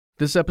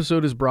This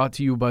episode is brought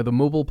to you by the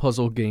mobile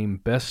puzzle game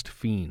Best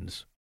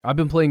Fiends. I've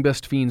been playing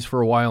Best Fiends for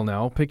a while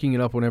now, picking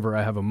it up whenever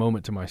I have a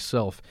moment to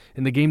myself,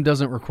 and the game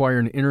doesn't require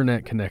an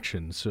internet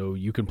connection, so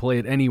you can play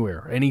it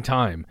anywhere,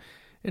 anytime.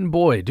 And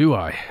boy, do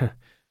I.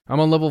 I'm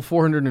on level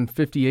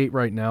 458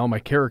 right now, my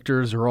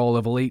characters are all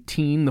level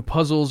 18, the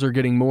puzzles are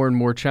getting more and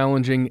more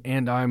challenging,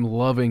 and I'm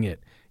loving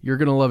it. You're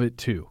gonna love it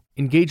too.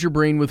 Engage your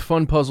brain with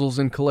fun puzzles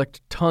and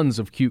collect tons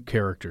of cute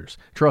characters.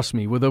 Trust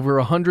me, with over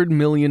 100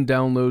 million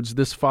downloads,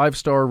 this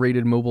 5-star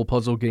rated mobile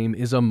puzzle game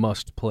is a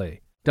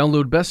must-play.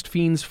 Download Best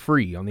Fiends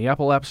free on the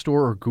Apple App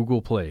Store or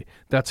Google Play.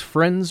 That's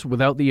friends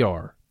without the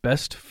R.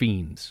 Best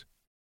Fiends.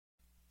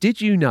 Did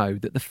you know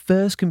that the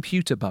first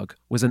computer bug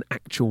was an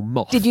actual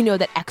moth? Did you know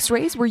that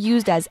x-rays were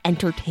used as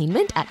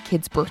entertainment at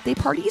kids' birthday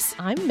parties?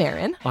 I'm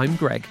Marin. I'm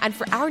Greg. And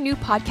for our new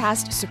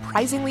podcast,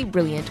 Surprisingly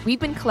Brilliant, we've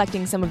been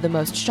collecting some of the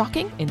most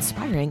shocking,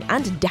 inspiring,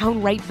 and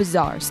downright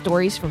bizarre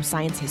stories from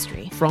science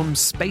history. From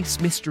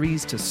space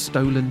mysteries to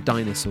stolen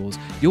dinosaurs,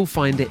 you'll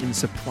find it in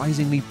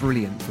Surprisingly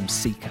Brilliant from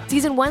Seeker.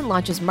 Season 1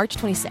 launches March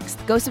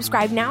 26th. Go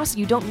subscribe now so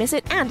you don't miss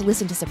it, and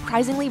listen to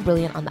Surprisingly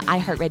Brilliant on the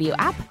iHeartRadio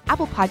app,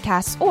 Apple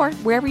Podcasts, or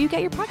wherever you get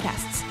your podcasts.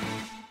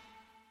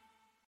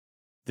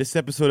 This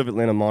episode of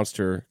Atlanta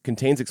Monster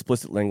contains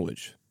explicit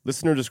language.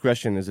 Listener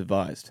discretion is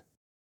advised.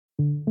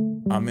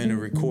 I'm in a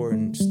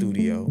recording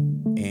studio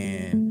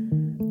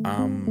and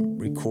I'm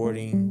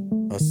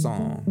recording a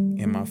song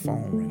and my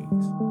phone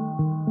rings.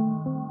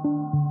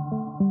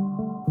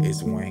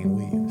 It's Wayne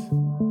Williams.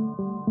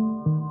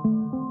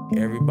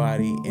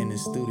 Everybody in the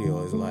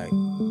studio is like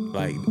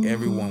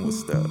everyone was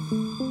stuck.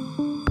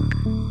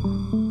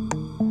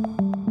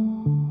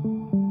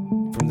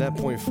 From that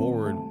point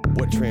forward,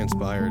 what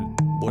transpired?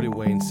 What did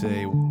Wayne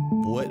say?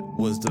 What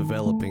was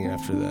developing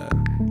after that?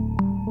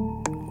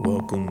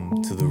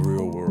 Welcome to the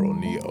real world,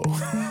 Neo.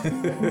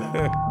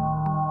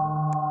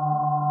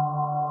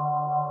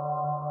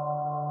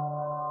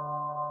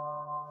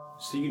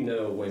 So you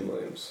know Wayne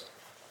Williams.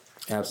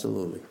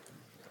 Absolutely.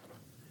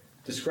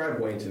 Describe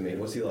Wayne to me.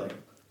 What's he like?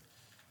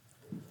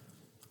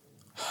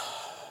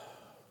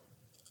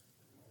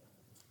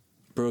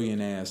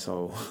 Brilliant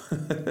asshole.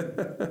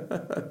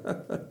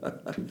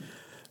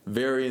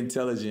 Very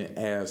intelligent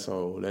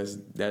asshole.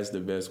 That's the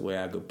best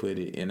way I could put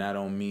it. And I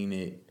don't mean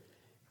it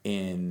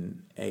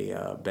in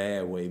a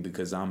bad way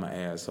because I'm an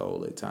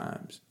asshole at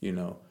times, you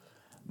know.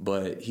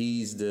 But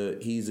he's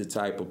the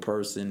type of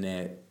person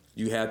that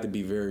you have to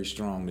be very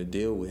strong to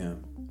deal with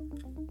him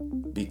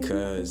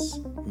because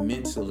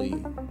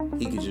mentally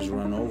he could just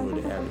run over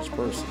the average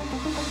person.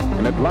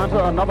 In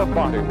Atlanta, another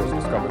body was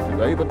discovered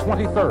today, the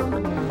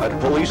 23rd.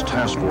 At Police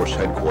Task Force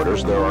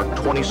headquarters, there are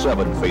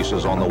 27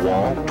 faces on the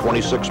wall,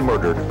 26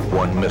 murdered,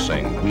 1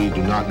 missing. We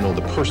do not know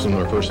the person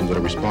or persons that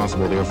are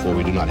responsible, therefore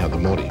we do not have the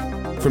motive.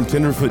 From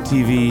Tenderfoot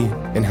TV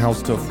and How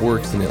Stuff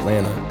Works in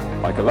Atlanta.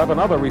 Like 11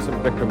 other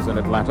recent victims in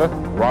Atlanta,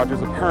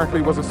 Rogers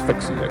apparently was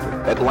asphyxiated.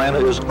 Atlanta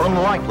is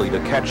unlikely to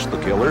catch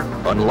the killer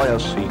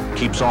unless he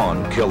keeps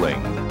on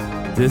killing.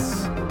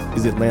 This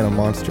is Atlanta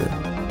Monster.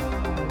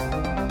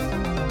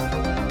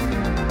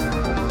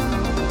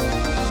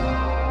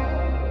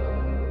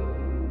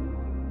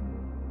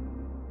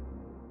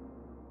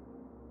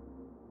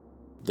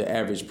 The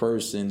average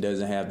person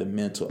doesn't have the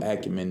mental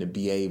acumen to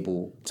be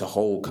able to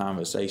hold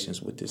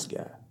conversations with this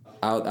guy.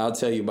 I'll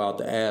tell you about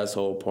the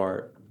asshole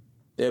part.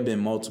 There have been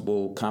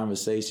multiple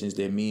conversations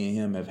that me and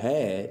him have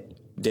had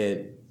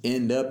that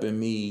end up in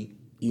me,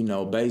 you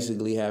know,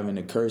 basically having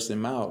to curse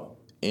him out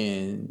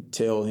and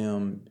tell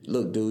him,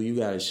 look, dude, you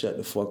got to shut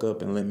the fuck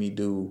up and let me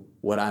do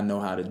what I know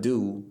how to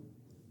do.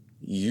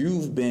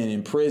 You've been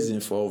in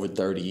prison for over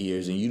 30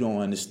 years and you don't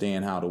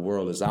understand how the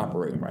world is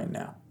operating right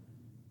now.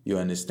 You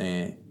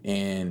understand?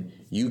 And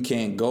you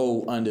can't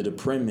go under the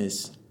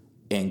premise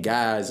and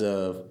guise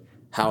of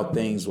how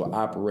things were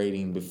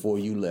operating before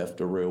you left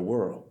the real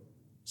world.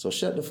 So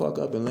shut the fuck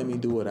up and let me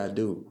do what I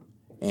do.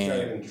 And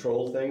trying to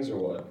control things or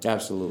what?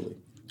 Absolutely.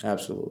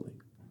 Absolutely.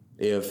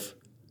 If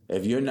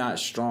you're not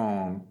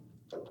strong,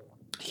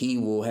 he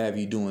will have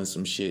you doing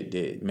some shit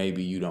that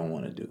maybe you don't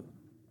want to do.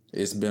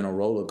 It's been a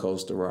roller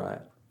coaster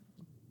ride.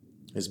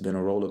 It's been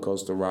a roller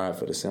coaster ride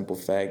for the simple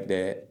fact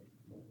that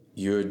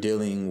you're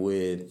dealing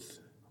with,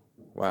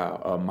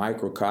 a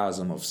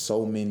microcosm of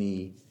so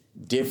many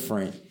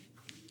different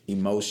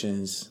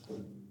emotions,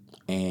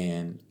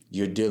 and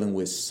you're dealing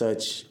with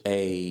such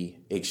a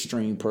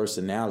extreme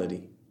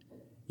personality.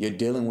 You're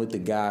dealing with the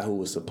guy who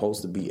was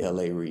supposed to be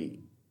L.A.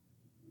 Reid.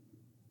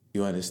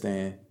 You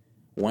understand?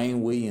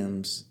 Wayne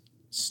Williams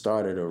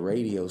started a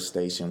radio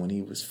station when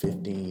he was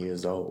 15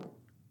 years old,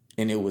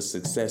 and it was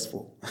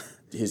successful.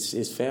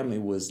 His family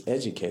was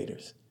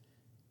educators,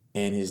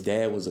 and his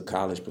dad was a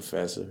college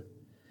professor.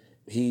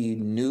 He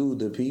knew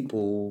the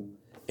people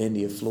in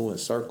the affluent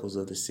circles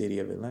of the city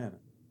of Atlanta.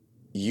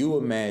 You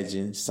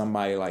imagine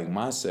somebody like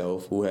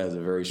myself who has a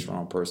very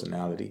strong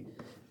personality.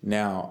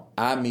 Now,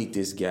 I meet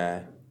this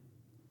guy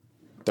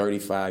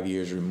 35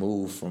 years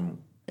removed from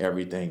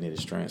everything that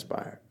has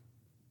transpired.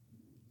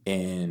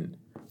 And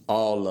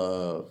all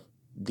of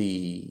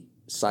the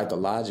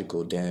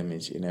psychological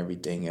damage and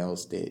everything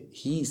else that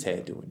he's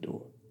had to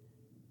endure.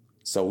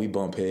 So we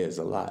bump heads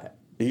a lot,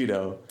 you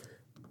know.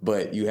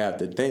 But you have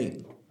to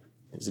think,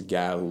 it's a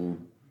guy who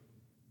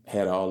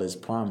had all his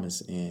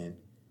promise and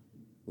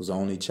was the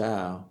only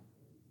child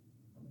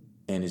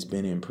and has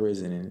been in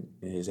prison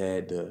and has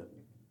had to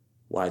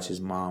watch his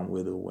mom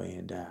wither away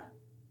and die,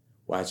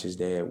 watch his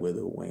dad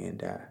wither away and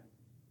die.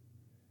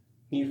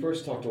 When you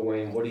first talked to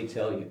Wayne, what did he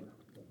tell you?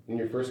 In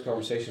your first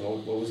conversation,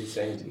 what was he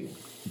saying to you?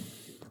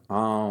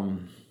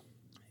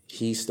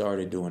 He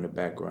started doing the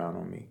background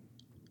on me.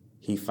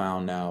 He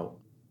found out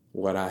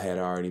what I had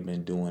already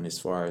been doing as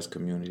far as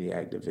community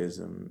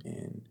activism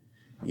and,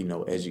 you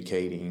know,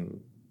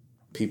 educating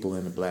people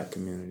in the Black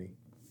community.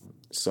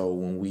 So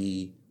when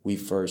we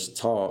first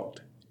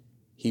talked,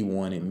 he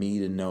wanted me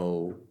to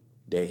know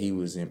that he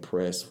was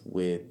impressed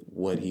with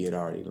what he had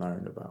already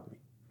learned about me.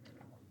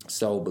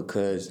 So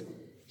because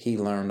he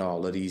learned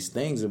all of these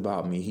things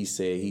about me, he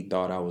said he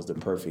thought I was the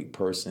perfect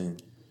person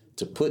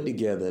to put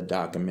together a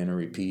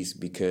documentary piece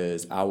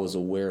because I was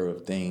aware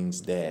of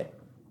things that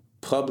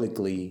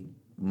publicly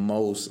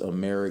most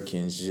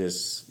Americans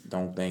just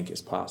don't think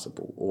is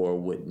possible or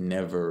would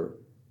never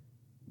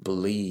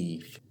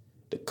believe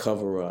the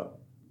cover-up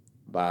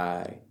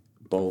by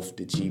both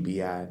the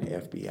GBI and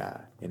the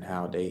FBI and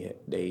how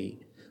they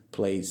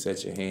played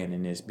such a hand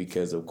in this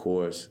because, of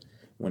course,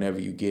 whenever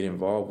you get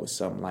involved with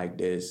something like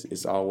this,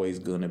 it's always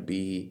going to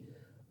be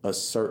a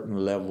certain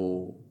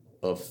level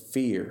of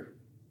fear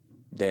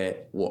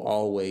that will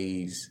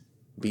always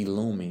be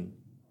looming.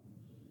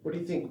 What do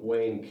you think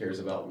Wayne cares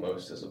about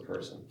most as a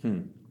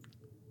person?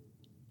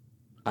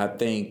 I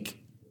think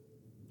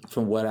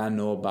from what I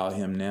know about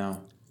him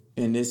now,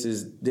 and this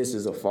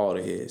is a fault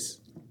of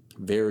his,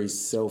 very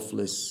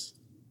selfless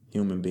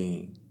human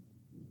being.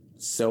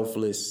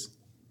 Selfless,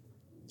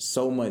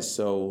 so much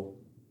so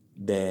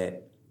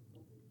that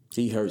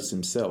he hurts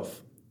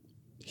himself.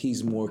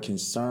 He's more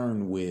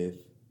concerned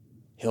with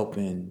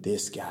helping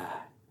this guy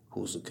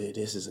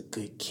this is a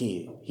good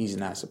kid. He's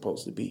not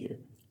supposed to be here.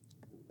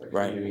 Like,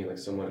 right? You mean like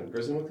someone in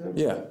prison with him?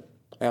 Yeah,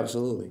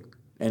 absolutely.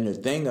 And the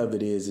thing of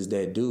it is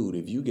that, dude,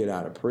 if you get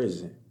out of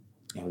prison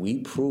and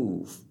we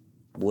prove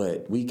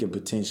what we can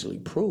potentially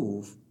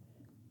prove,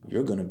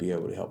 you're going to be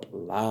able to help a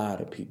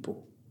lot of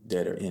people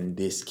that are in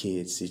this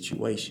kid's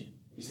situation.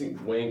 You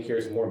think Wayne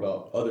cares more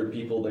about other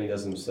people than he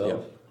does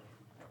himself?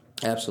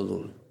 Yeah,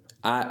 absolutely.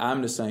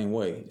 I'm the same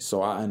way,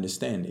 so I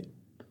understand it.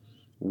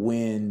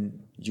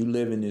 When you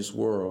live in this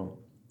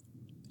world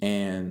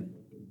and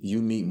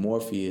you meet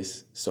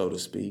Morpheus, so to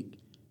speak,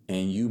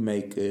 and you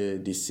make a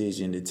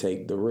decision to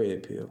take the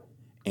red pill,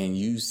 and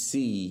you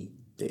see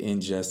the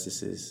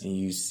injustices, and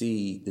you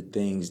see the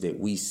things that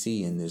we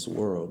see in this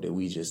world that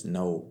we just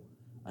know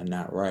are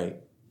not right,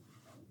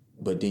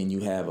 but then you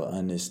have an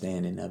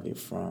understanding of it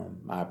from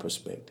my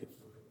perspective,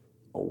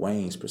 or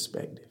Wayne's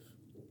perspective.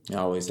 It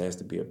always has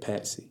to be a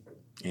patsy.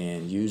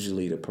 And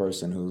usually the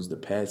person who's the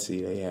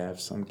patsy, they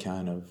have some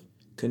kind of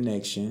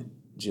connection,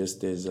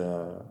 just as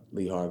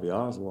Lee Harvey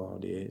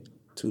Oswald did,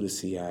 to the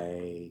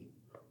CIA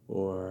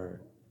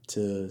or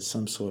to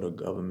some sort of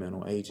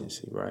governmental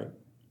agency, right?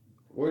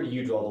 Where do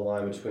you draw the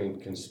line between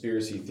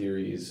conspiracy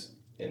theories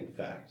and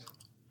fact?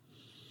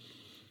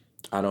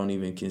 I don't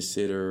even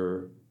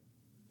consider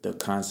the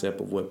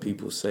concept of what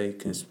people say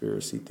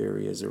conspiracy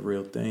theory as a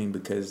real thing,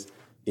 because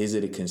is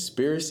it a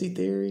conspiracy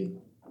theory,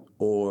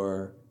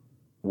 or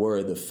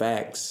were the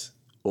facts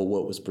or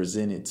what was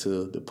presented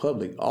to the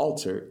public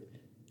altered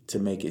to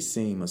make it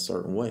seem a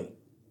certain way?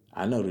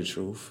 I know the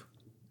truth.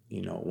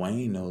 You know,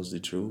 Wayne knows the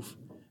truth.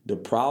 The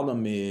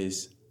problem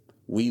is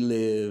we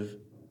live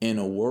in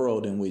a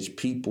world in which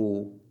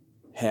people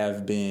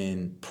have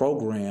been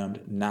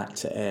programmed not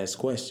to ask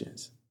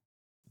questions.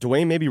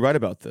 Dwayne may be right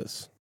about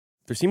this.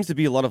 There seems to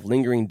be a lot of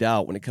lingering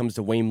doubt when it comes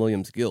to Wayne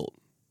Williams' guilt,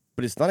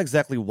 but it's not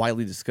exactly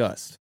widely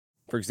discussed.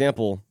 For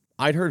example,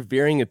 I'd heard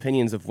varying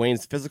opinions of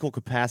Wayne's physical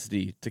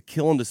capacity to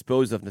kill and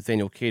dispose of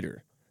Nathaniel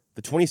Cater.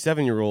 The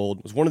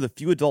 27-year-old was one of the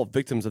few adult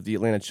victims of the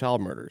Atlanta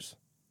child murders.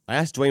 I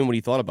asked Dwayne what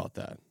he thought about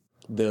that.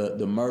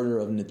 The murder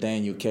of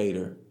Nathaniel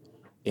Cater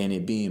and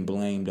it being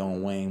blamed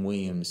on Wayne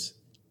Williams,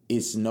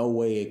 it's no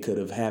way it could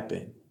have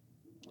happened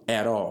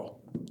at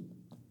all.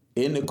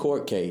 In the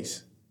court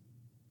case,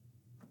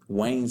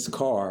 Wayne's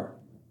car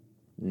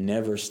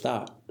never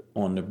stopped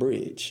on the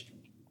bridge.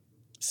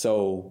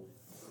 So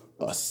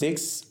a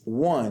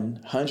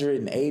 6'1",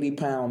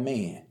 180-pound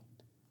man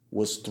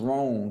was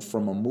thrown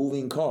from a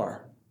moving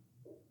car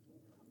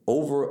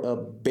over a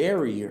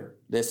barrier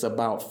that's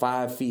about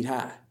 5 feet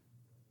high.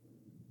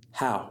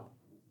 How?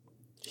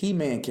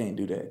 He-Man can't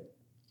do that.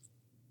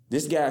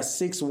 This guy's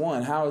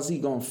 6'1", how is he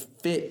going to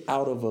fit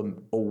out of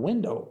a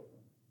window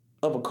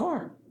of a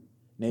car?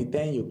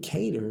 Nathaniel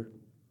Cater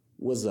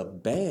was a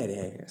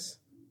badass.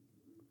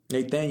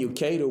 Nathaniel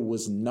Cater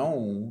was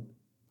known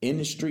in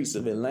the streets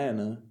of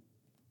Atlanta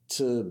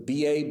to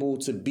be able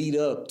to beat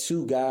up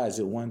 2 guys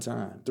at one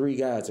time, 3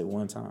 guys at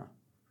one time.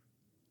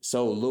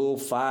 So little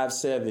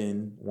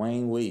 5'7"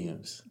 Wayne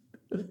Williams,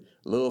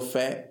 little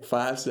fat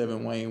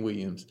 5'7" Wayne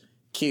Williams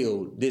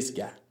killed this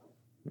guy.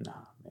 Nah,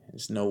 man,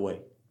 there's no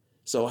way.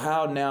 So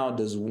how now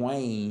does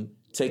Wayne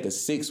take a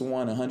 6'1",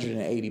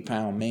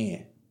 180-pound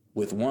man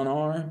with one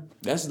arm?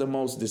 That's the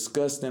most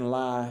disgusting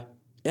lie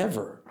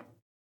ever.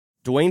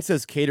 Dwayne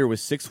says Cater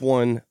was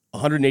 6'1",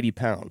 180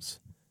 pounds,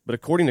 but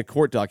according to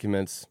court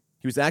documents,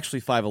 he was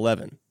actually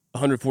 5'11",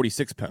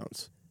 146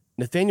 pounds.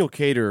 Nathaniel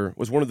Cater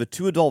was one of the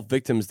 2 adult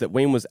victims that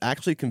Wayne was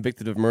actually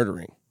convicted of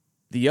murdering.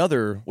 The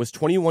other was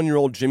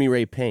 21-year-old Jimmy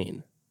Ray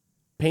Payne.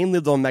 Payne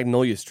lived on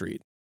Magnolia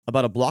Street,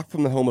 about a block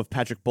from the home of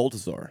Patrick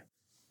Baltazar.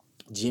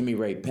 Jimmy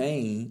Ray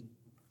Payne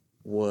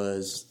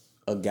was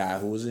a guy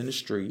who was in the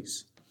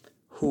streets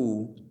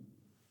who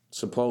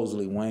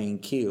supposedly Wayne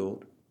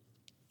killed.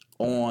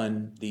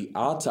 On the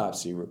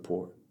autopsy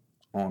report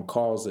on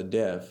cause of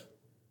death,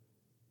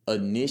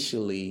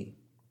 initially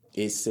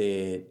it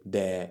said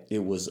that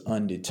it was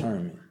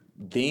undetermined.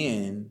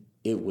 Then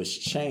it was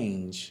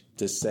changed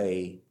to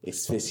say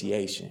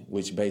asphyxiation,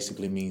 which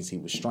basically means he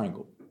was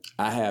strangled.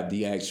 I have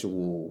the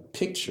actual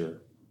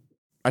picture.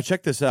 I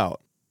checked this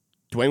out.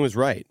 Dwayne was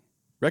right.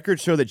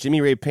 Records show that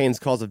Jimmy Ray Payne's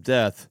cause of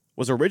death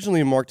was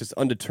originally marked as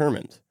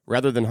undetermined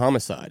rather than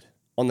homicide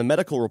on the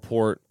medical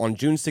report on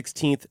June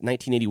 16,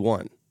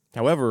 1981.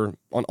 However,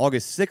 on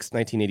August 6,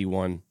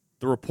 1981,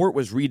 the report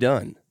was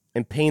redone,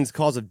 and Payne's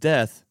cause of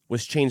death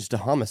was changed to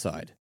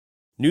homicide.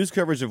 News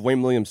coverage of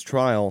Wayne Williams'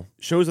 trial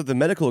shows that the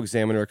medical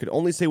examiner could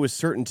only say with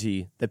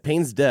certainty that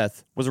Payne's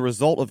death was a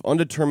result of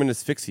undetermined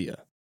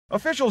asphyxia.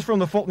 Officials from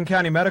the Fulton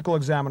County Medical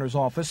Examiner's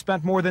Office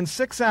spent more than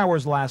 6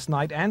 hours last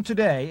night and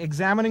today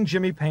examining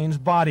Jimmy Payne's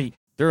body.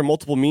 There are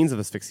multiple means of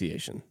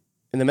asphyxiation,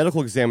 and the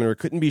medical examiner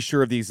couldn't be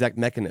sure of the exact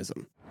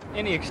mechanism.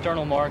 Any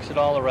external marks at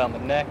all around the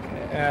neck?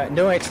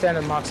 No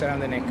external marks around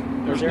the neck.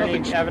 There's no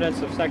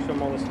evidence of sexual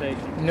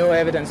molestation? No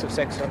evidence of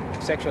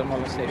sexual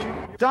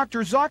molestation.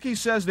 Dr. Zaki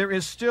says there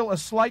is still a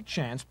slight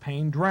chance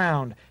Payne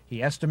drowned.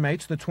 He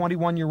estimates the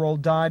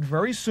 21-year-old died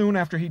very soon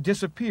after he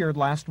disappeared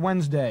last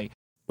Wednesday.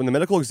 When the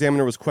medical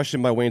examiner was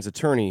questioned by Wayne's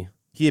attorney,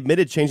 he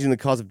admitted changing the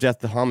cause of death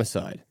to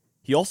homicide.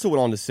 He also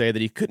went on to say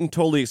that he couldn't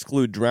totally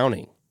exclude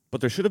drowning,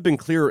 but there should have been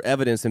clearer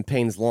evidence in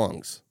Payne's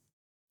lungs.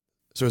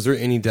 So is there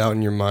any doubt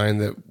in your mind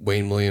that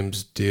Wayne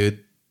Williams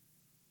did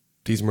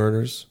these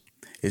murders?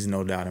 There's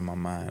no doubt in my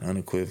mind.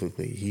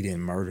 Unequivocally, he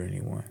didn't murder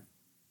anyone.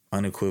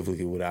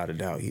 Unequivocally, without a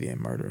doubt, he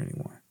didn't murder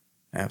anyone.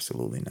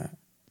 Absolutely not.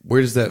 Where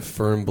does that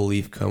firm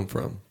belief come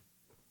from?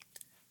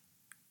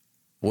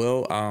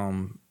 Well,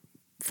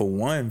 for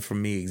one, for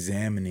me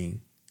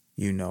examining,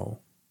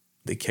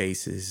 the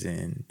cases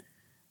and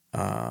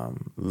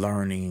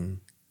learning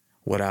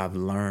what I've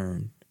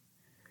learned,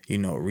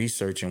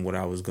 researching what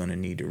I was going to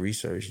need to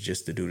research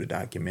just to do the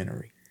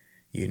documentary,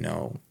 and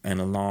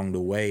along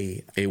the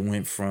way, it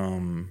went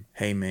from,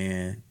 hey,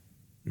 man,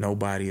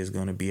 nobody is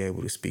going to be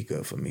able to speak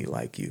up for me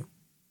like you.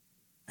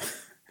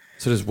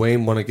 So does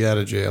Wayne want to get out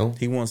of jail?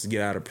 He wants to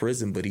get out of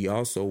prison, but he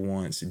also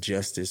wants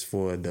justice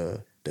for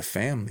the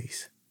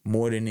families.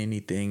 More than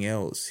anything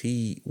else,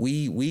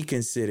 we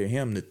consider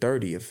him the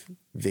 30th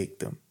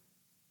victim.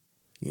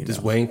 Does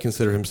Wayne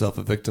consider himself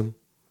a victim?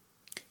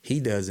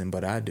 He doesn't,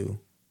 but I do.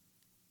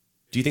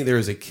 Do you think there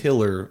is a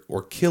killer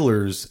or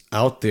killers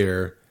out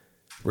there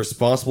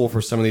responsible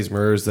for some of these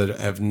murders that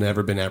have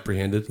never been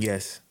apprehended?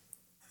 Yes.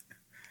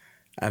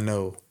 I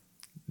know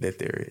that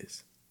there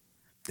is.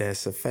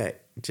 That's a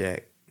fact,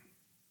 Jack.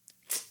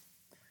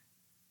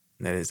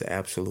 That is an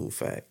absolute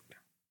fact.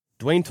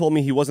 Dwayne told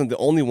me he wasn't the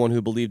only one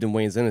who believed in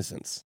Wayne's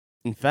innocence.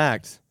 In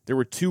fact, there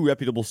were 2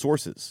 reputable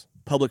sources,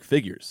 public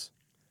figures.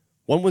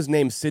 One was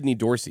named Sidney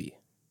Dorsey,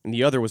 and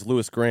the other was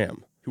Louis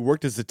Graham, who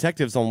worked as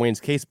detectives on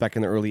Wayne's case back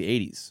in the early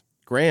 80s.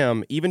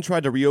 Graham even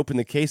tried to reopen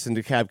the case in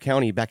DeKalb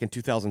County back in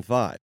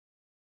 2005.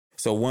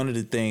 So one of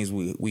the things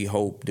we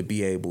hope to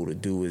be able to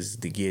do is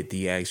to get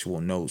the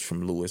actual notes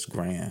from Louis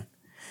Graham.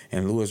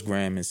 And Louis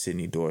Graham and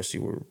Sidney Dorsey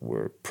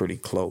were pretty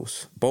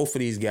close. Both of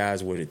these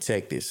guys were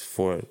detectives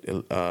for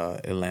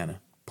Atlanta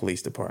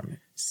Police Department.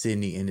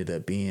 Sidney ended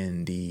up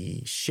being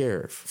the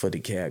sheriff for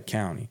DeKalb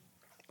County.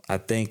 I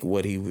think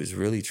what he was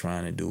really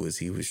trying to do is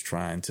he was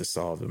trying to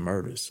solve the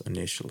murders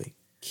initially.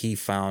 He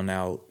found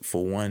out,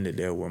 for one, that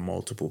there were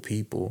multiple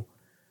people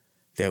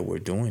that were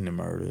doing the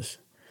murders.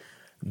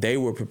 They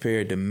were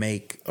prepared to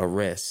make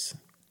arrests.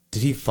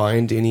 Did he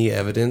find any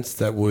evidence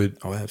that would...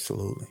 Oh,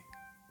 absolutely.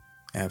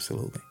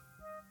 Absolutely.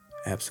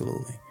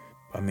 Absolutely.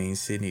 I mean,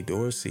 Sidney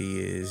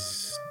Dorsey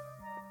is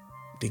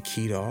the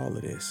key to all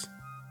of this.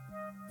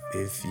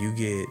 If you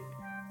get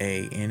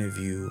an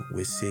interview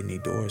with Sidney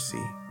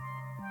Dorsey,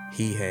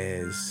 he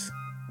has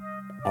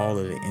all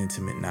of the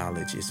intimate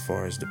knowledge as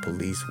far as the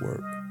police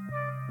work.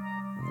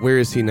 Where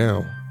is he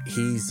now?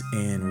 He's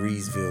in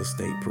Reedsville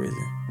State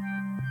Prison,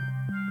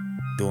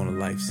 doing a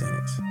life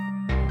sentence.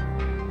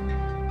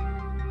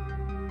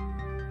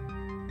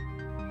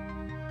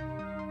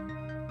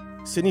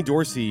 Sidney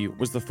Dorsey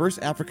was the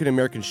first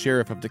African-American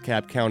sheriff of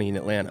DeKalb County in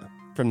Atlanta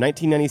from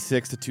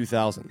 1996 to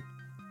 2000.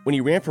 When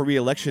he ran for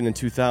re-election in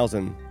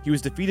 2000, he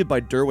was defeated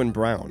by Derwin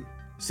Brown.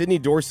 Sidney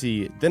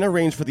Dorsey then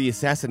arranged for the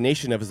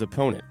assassination of his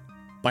opponent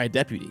by a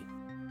deputy.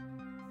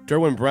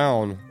 Derwin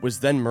Brown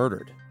was then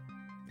murdered,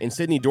 and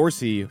Sidney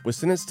Dorsey was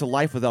sentenced to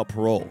life without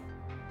parole.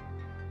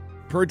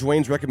 Per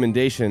Dwayne's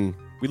recommendation,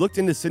 we looked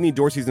into Sidney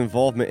Dorsey's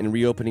involvement in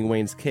reopening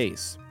Wayne's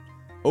case.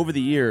 Over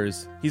the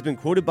years, he's been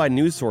quoted by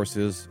news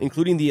sources,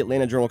 including the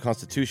Atlanta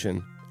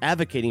Journal-Constitution,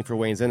 advocating for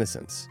Wayne's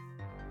innocence.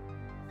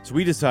 So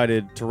we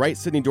decided to write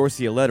Sidney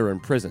Dorsey a letter in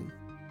prison.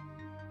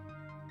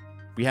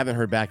 We haven't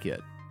heard back yet.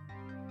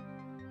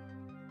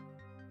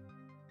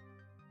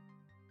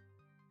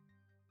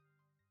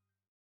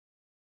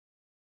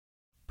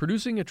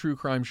 Producing a true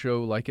crime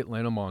show like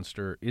Atlanta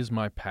Monster is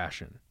my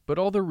passion, but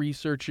all the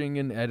researching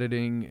and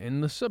editing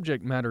and the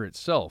subject matter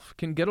itself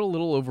can get a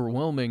little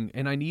overwhelming,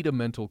 and I need a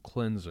mental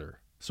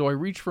cleanser. So I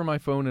reach for my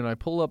phone and I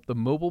pull up the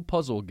mobile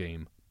puzzle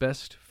game,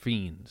 Best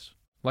Fiends.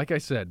 Like I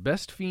said,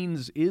 Best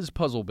Fiends is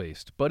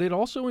puzzle-based, but it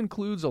also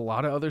includes a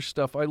lot of other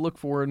stuff I look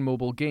for in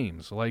mobile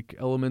games, like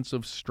elements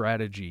of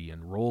strategy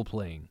and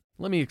role-playing.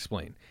 Let me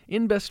explain.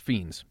 In Best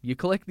Fiends, you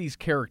collect these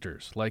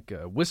characters, like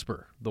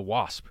Whisper, the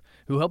Wasp,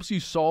 who helps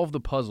you solve the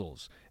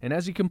puzzles, and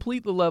as you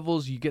complete the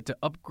levels, you get to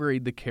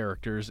upgrade the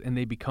characters and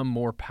they become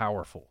more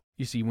powerful.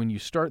 You see, when you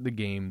start the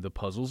game, the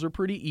puzzles are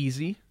pretty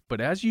easy, but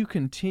as you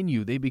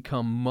continue, they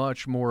become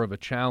much more of a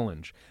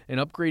challenge, and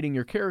upgrading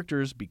your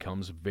characters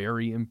becomes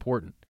very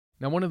important.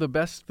 Now, one of the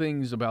best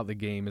things about the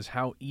game is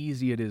how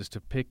easy it is to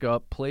pick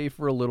up, play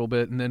for a little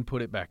bit, and then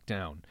put it back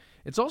down.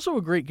 It's also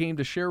a great game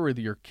to share with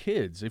your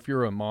kids if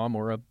you're a mom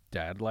or a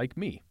dad like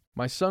me.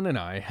 My son and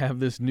I have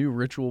this new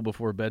ritual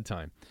before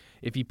bedtime.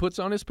 If he puts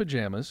on his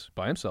pajamas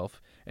by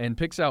himself and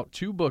picks out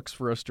 2 books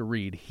for us to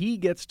read, he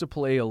gets to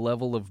play a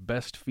level of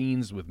Best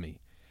Fiends with me.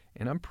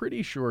 And I'm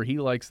pretty sure he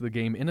likes the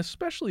game, and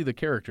especially the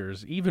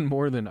characters, even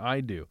more than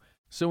I do.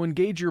 So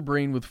engage your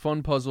brain with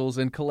fun puzzles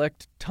and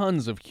collect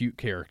tons of cute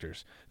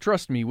characters.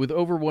 Trust me, with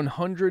over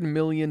 100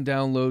 million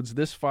downloads,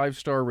 this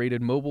 5-star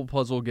rated mobile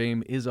puzzle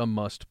game is a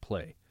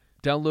must-play.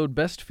 Download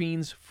Best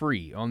Fiends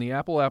free on the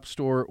Apple App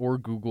Store or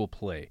Google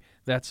Play.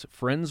 That's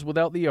Friends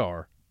without the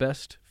R,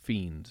 Best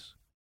Fiends.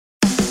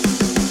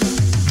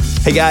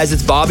 Hey guys,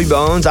 it's Bobby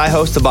Bones. I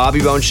host the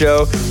Bobby Bones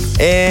Show,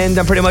 and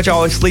I'm pretty much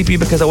always sleepy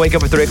because I wake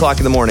up at 3 o'clock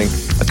in the morning.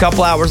 A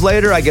couple hours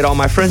later, I get all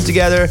my friends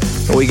together,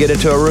 and we get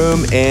into a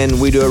room, and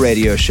we do a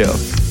radio show.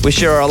 We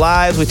share our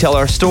lives, we tell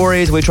our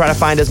stories, we try to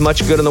find as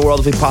much good in the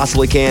world as we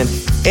possibly can,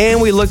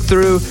 and we look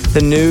through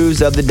the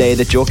news of the day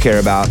that you'll care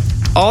about.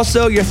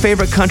 Also, your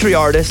favorite country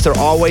artists are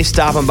always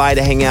stopping by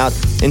to hang out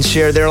and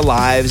share their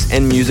lives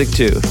and music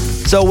too.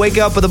 So wake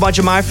up with a bunch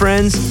of my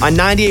friends on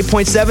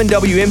 98.7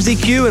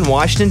 WMZQ in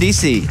Washington,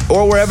 D.C.,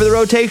 or wherever the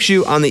road takes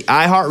you on the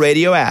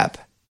iHeartRadio app.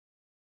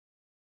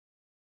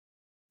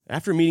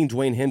 After meeting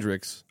Dwayne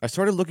Hendricks, I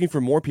started looking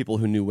for more people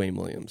who knew Wayne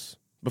Williams,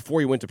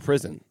 before he went to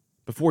prison,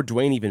 before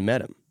Dwayne even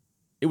met him.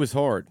 It was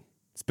hard.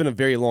 It's been a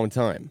very long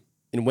time,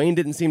 and Wayne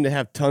didn't seem to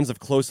have tons of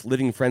close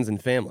living friends and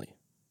family.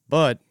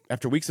 But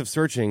after weeks of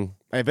searching,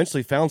 I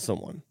eventually found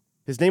someone.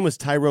 His name was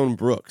Tyrone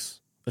Brooks,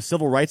 a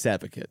civil rights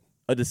advocate,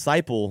 a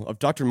disciple of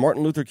Dr.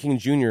 Martin Luther King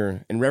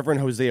Jr. and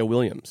Reverend Hosea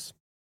Williams.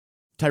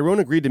 Tyrone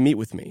agreed to meet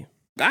with me.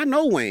 I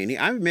know Wayne.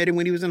 I met him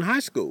when he was in high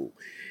school.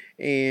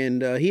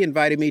 And he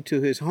invited me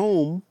to his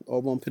home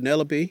over on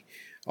Penelope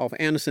off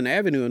Anderson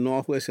Avenue in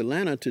Northwest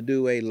Atlanta to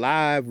do a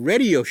live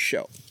radio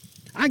show.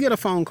 I get a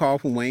phone call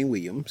from Wayne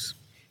Williams.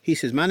 He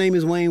says, "My name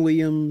is Wayne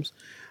Williams.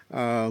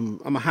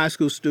 I'm a high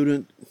school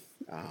student.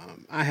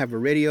 I have a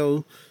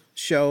radio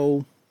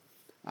show.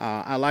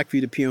 I'd like for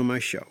you to appear on my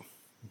show."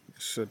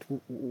 I said,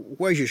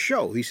 "Where's your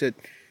show?" He said,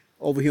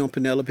 "Over here on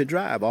Penelope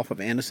Drive off of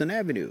Anderson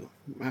Avenue."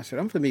 I said,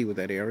 "I'm familiar with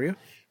that area."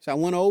 So I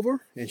went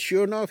over, and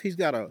sure enough, he's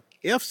got a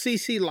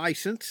FCC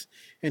license,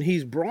 and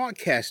he's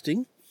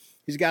broadcasting.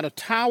 He's got a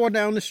tower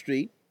down the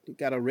street. He's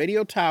got a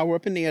radio tower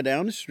up in there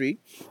down the street.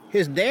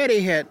 His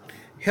daddy had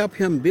helped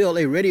him build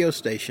a radio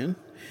station.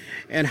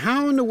 And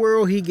how in the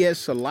world he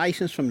gets a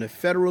license from the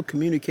Federal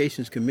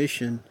Communications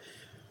Commission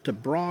to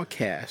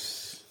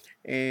broadcast?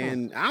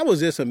 And I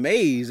was just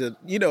amazed that,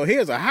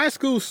 here's a high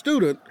school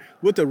student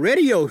with a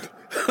radio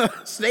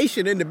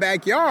station in the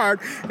backyard,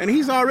 and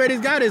he's already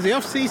got his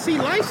FCC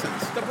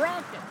license to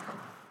broadcast.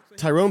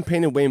 Tyrone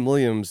painted Wayne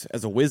Williams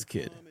as a whiz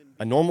kid,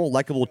 a normal,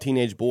 likable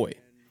teenage boy.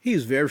 He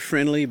was very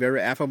friendly, very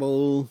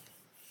affable,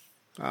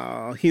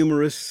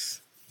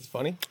 humorous. He's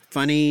funny?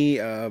 Funny,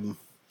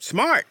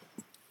 smart.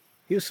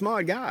 He was a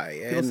smart guy.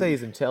 People say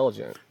he's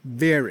intelligent.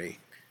 Very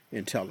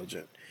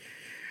intelligent.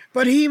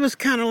 But he was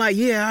kind of like,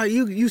 yeah,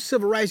 you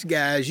civil rights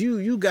guys,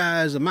 you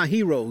guys are my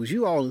heroes.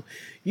 You all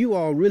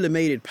really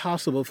made it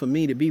possible for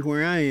me to be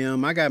where I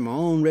am. I got my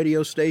own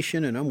radio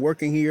station, and I'm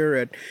working here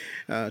at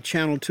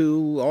Channel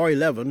 2 or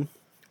 11,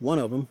 one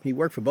of them. He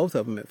worked for both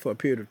of them for a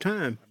period of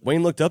time.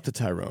 Wayne looked up to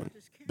Tyrone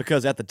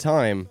because at the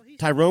time,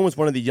 Tyrone was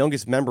one of the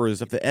youngest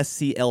members of the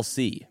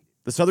SCLC,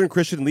 the Southern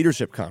Christian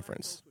Leadership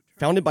Conference,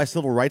 founded by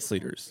civil rights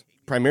leaders,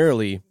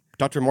 primarily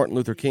Dr. Martin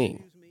Luther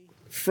King.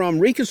 From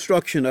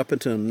Reconstruction up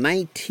until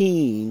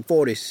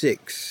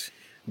 1946,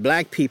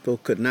 black people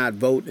could not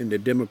vote in the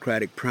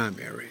Democratic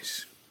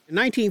primaries. In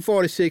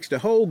 1946, the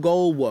whole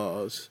goal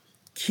was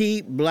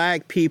keep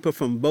black people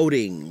from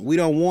voting. We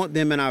don't want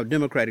them in our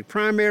Democratic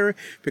primary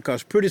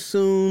because pretty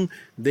soon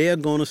they're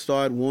going to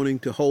start wanting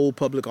to hold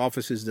public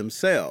offices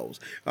themselves.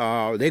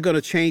 They're going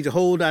to change the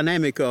whole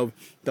dynamic of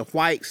the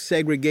white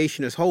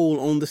segregationist hold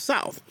on the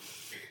South.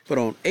 But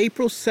on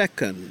April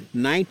 2nd,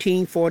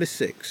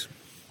 1946,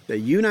 the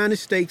United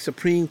States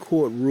Supreme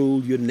Court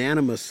ruled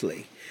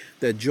unanimously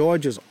that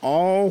Georgia's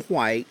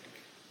all-white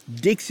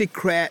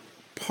Dixiecrat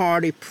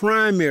Party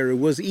primary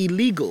was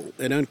illegal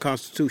and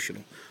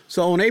unconstitutional.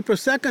 So on April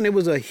 2nd, it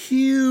was a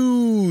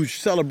huge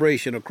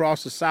celebration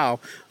across the South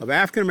of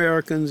African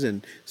Americans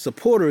and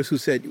supporters who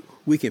said,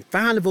 we can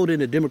finally vote in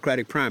the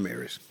Democratic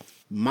primaries.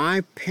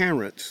 My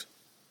parents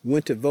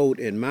went to vote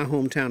in my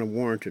hometown of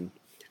Warrenton.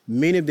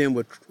 Many of them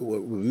were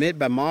met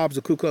by mobs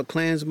of Ku Klux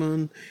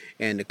Klansmen,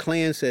 and the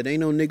Klan said,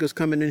 ain't no niggas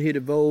coming in here to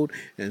vote.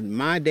 And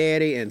my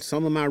daddy and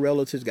some of my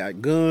relatives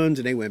got guns,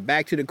 and they went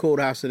back to the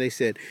courthouse, and they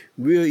said,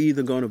 we're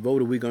either going to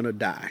vote or we're going to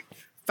die.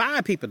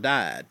 5 people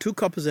died, 2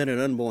 couples and an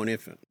unborn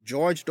infant.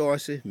 George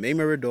Dorsey, Mae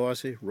Murray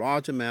Dorsey,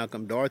 Roger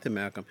Malcolm, Dorothy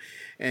Malcolm,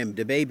 and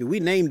the baby. We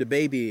named the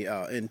baby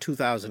in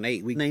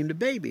 2008. We named the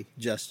baby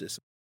Justice.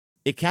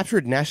 It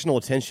captured national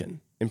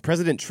attention, and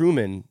President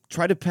Truman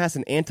tried to pass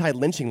an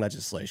anti-lynching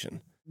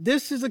legislation.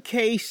 This is a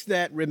case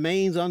that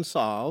remains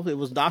unsolved. It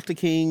was Dr.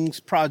 King's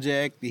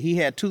project. He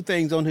had 2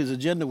 things on his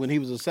agenda when he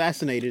was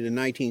assassinated in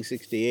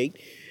 1968.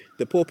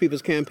 The Poor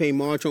People's Campaign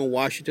March on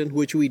Washington,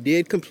 which we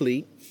did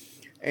complete,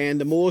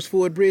 and the Moores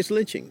Ford Bridge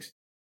lynchings.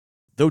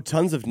 Though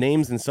tons of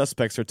names and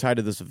suspects are tied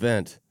to this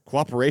event,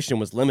 cooperation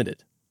was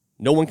limited.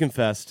 No one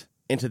confessed,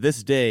 and to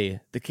this day,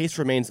 the case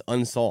remains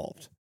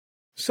unsolved.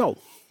 So,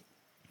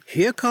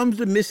 here comes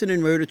the missing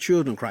and murdered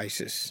children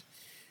crisis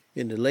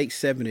in the late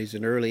 70s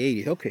and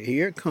early 80s. Okay,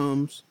 here it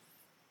comes.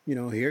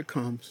 Here it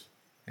comes.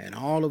 And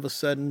all of a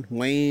sudden,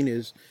 Wayne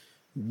is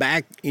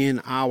back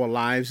in our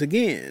lives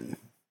again.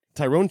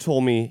 Tyrone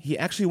told me he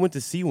actually went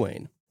to see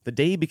Wayne the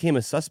day he became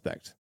a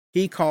suspect.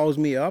 He calls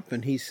me up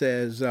and he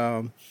says,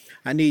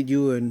 I need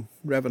you and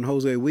Reverend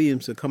Jose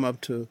Williams to come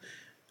up to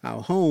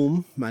our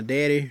home. My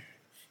daddy,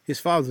 his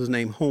father was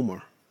named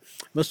Homer.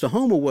 Mr.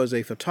 Homer was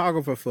a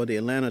photographer for the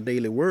Atlanta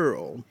Daily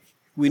World.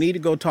 We need to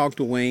go talk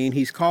to Wayne.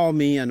 He's called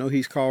me. I know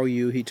he's called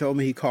you. He told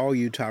me he called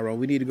you, Tyrone.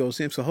 We need to go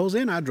see him. So Jose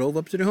and I drove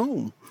up to the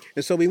home.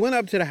 And so we went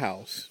up to the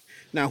house.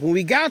 Now, when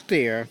we got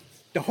there,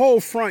 the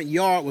whole front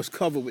yard was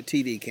covered with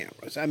TV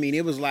cameras. I mean,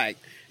 it was like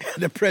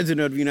the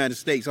President of the United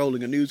States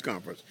holding a news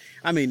conference.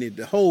 I mean,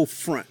 the whole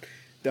front,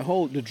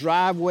 the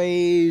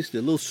driveways,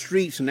 the little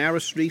streets, narrow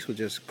streets were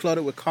just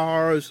cluttered with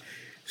cars.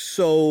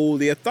 So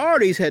the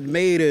authorities had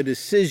made a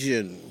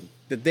decision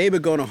that they were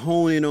going to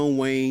hone in on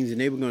Wayne's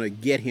and they were going to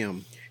get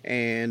him.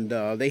 And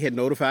they had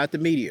notified the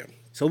media.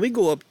 So we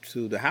go up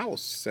to the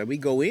house and we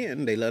go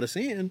in, they let us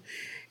in.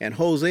 And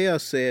Hosea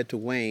said to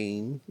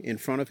Wayne in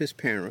front of his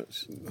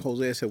parents,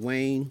 Hosea said,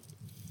 Wayne,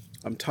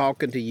 I'm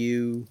talking to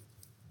you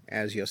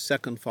as your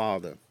second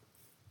father.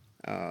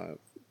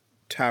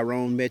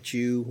 Tyrone met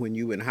you when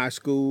you were in high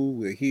school.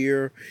 We're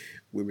here.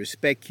 We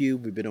respect you.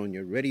 We've been on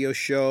your radio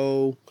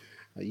show.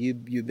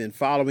 You've been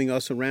following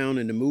us around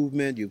in the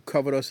movement. You've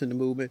covered us in the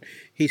movement.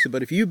 He said,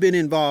 but if you've been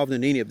involved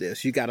in any of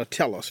this, you got to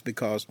tell us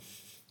because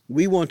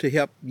we want to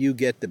help you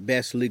get the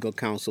best legal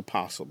counsel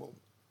possible.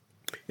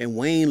 And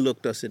Wayne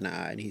looked us in the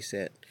eye and he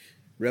said,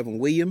 Reverend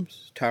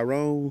Williams,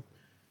 Tyrone,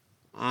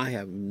 I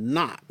have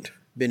not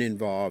been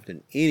involved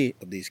in any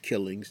of these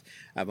killings.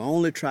 I've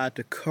only tried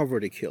to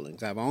cover the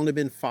killings. I've only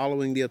been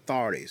following the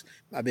authorities.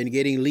 I've been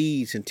getting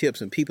leads and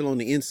tips, and people on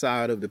the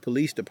inside of the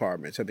police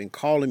departments have been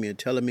calling me and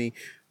telling me,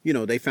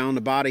 they found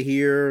the body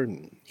here,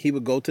 and he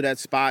would go to that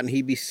spot and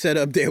he'd be set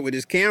up there with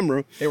his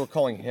camera. They were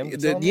calling him?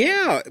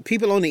 Yeah,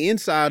 people on the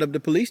inside of the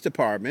police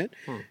department.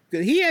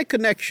 He had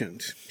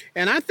connections.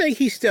 And I think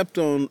he stepped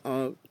on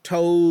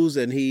toes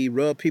and he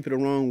rubbed people the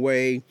wrong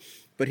way.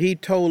 But he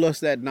told us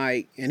that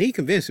night, and he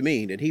convinced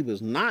me that he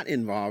was not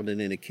involved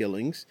in any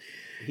killings.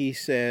 He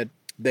said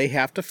they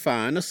have to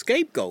find a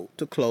scapegoat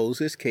to close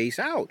his case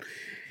out.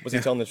 Was he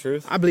telling the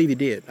truth? I believe he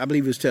did. I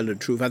believe he was telling the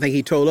truth. I think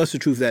he told us the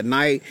truth that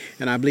night,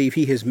 and I believe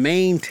he has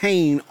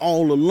maintained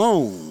all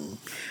along.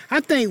 I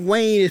think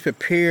Wayne is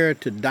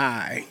prepared to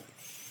die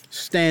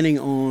standing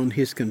on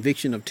his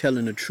conviction of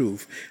telling the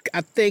truth. I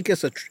think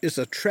it's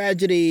a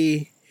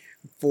tragedy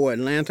for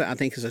Atlanta. I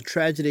think it's a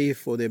tragedy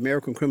for the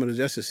American criminal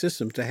justice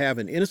system to have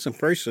an innocent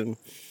person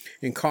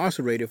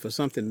incarcerated for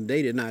something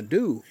they did not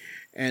do.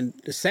 And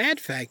the sad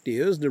fact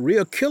is the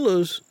real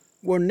killers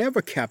were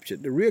never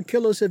captured. The real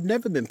killers have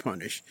never been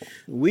punished.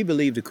 We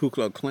believe the Ku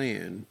Klux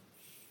Klan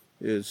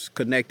is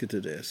connected to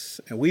this.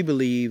 And we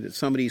believe that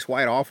some of these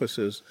white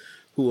officers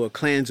who are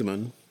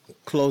Klansmen,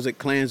 closet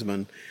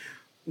Klansmen,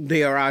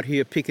 they are out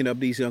here picking up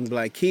these young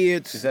black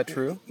kids. Is that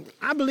true?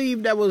 I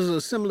believe that was a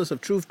semblance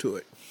of truth to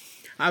it.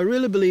 I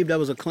really believe that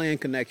was a Klan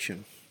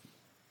connection.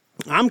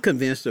 I'm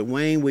convinced that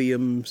Wayne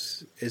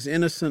Williams is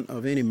innocent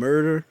of any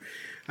murder.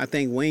 I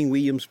think Wayne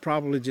Williams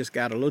probably just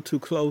got a little too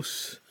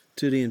close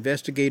to the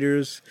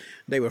investigators.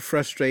 They were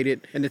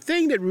frustrated. And the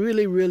thing that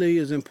really, really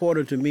is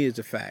important to me is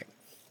the fact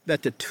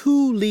that the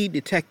two lead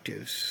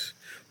detectives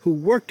who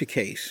worked the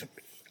case.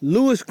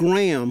 Louis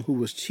Graham, who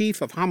was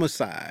chief of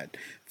homicide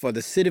for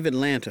the city of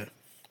Atlanta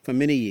for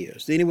many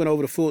years. Then he went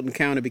over to Fulton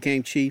County,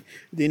 became chief.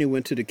 Then he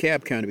went to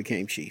DeKalb County,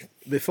 became chief.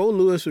 Before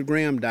Louis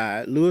Graham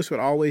died, Louis would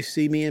always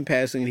see me in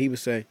passing, and he would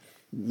say,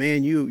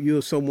 man,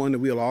 you're someone that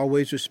we'll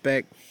always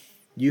respect.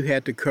 You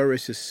had the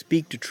courage to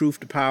speak the truth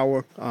to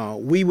power.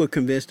 We were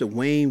convinced that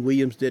Wayne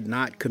Williams did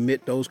not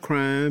commit those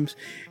crimes.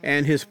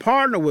 And his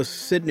partner was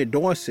Sidney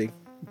Dorsey,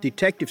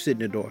 Detective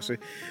Sidney Dorsey,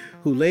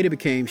 who later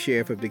became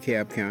sheriff of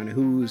DeKalb County,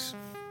 who's,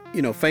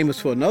 famous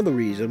for another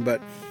reason.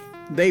 But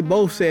they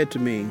both said to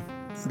me,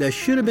 there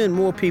should have been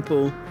more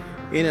people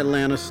in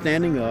Atlanta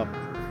standing up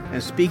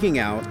and speaking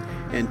out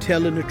and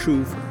telling the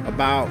truth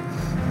about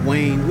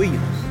Wayne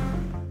Williams.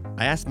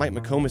 I asked Mike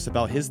McComas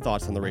about his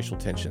thoughts on the racial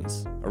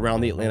tensions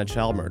around the Atlanta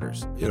child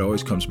murders. It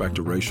always comes back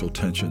to racial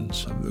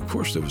tensions. Of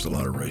course, there was a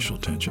lot of racial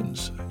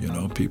tensions.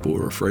 People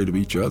were afraid of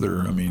each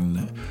other.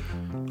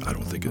 I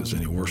don't think it was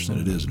any worse than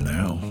it is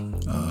now.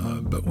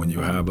 But when you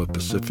have a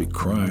Pacific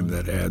crime,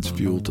 that adds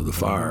fuel to the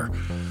fire.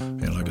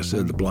 And like I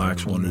said, the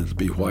blacks wanted it to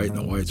be white and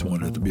the whites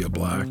wanted it to be a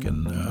black.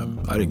 And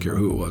I didn't care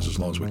who it was as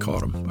long as we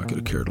caught them. I could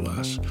have cared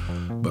less.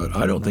 But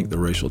I don't think the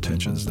racial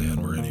tensions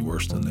then were any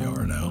worse than they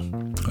are now.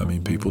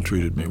 People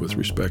treated me with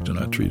respect and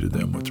I treated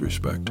them with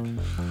respect.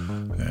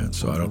 And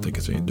so I don't think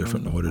it's any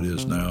different than what it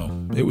is now.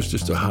 It was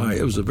just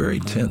it was a very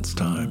tense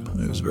time.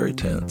 It was very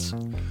tense.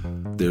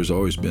 There's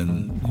always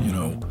been,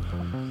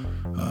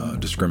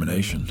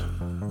 discrimination.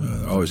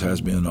 There always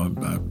has been.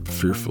 I'm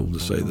fearful to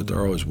say that there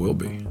always will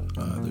be.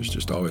 There's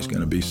just always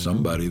going to be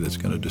somebody that's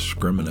going to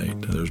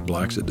discriminate. There's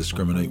blacks that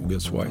discriminate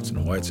against whites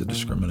and whites that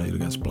discriminate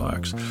against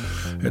blacks.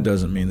 It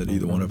doesn't mean that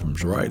either one of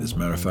them's right. As a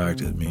matter of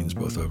fact, it means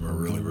both of them are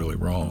really, really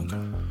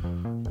wrong.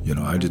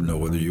 I didn't know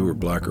whether you were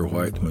black or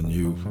white when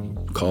you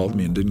called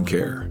me and didn't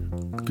care.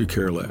 Could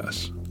care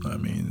less.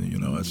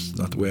 That's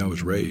not the way I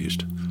was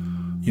raised.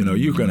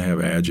 You're going to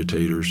have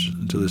agitators.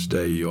 To this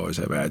day, you always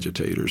have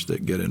agitators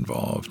that get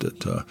involved,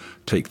 that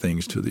take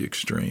things to the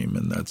extreme,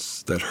 and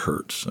that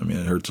hurts.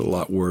 It hurts a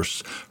lot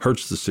worse,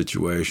 hurts the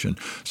situation.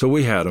 So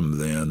we had them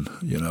then.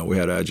 We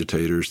had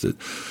agitators that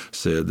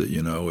said that,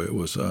 it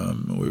was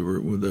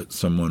that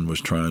someone was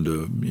trying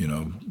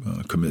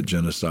to, commit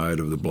genocide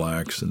of the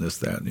blacks and this,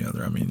 that, and the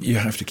other. You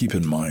have to keep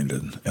in mind,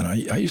 and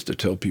I used to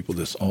tell people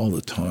this all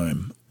the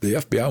time, the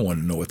FBI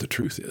wanted to know what the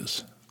truth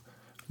is.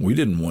 We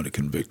didn't want to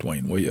convict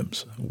Wayne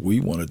Williams. We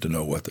wanted to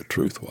know what the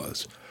truth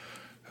was.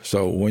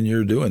 So when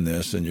you're doing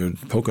this and you're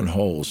poking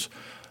holes,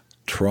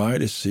 try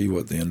to see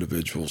what the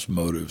individual's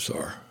motives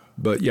are.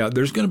 But yeah,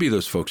 there's going to be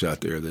those folks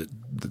out there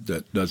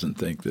that doesn't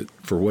think that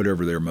for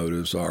whatever their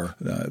motives are,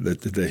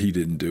 that he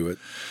didn't do it.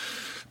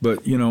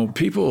 But,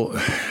 people,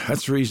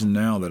 that's the reason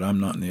now that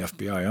I'm not in the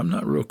FBI. I'm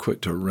not real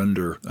quick to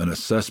render an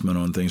assessment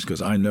on things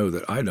because I know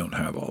that I don't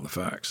have all the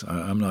facts.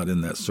 I'm not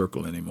in that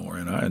circle anymore,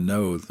 and I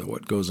know that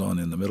what goes on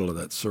in the middle of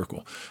that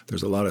circle,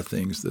 there's a lot of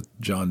things that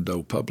John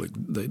Doe public,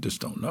 they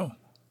just don't know,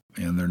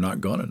 and they're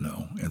not going to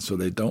know. And so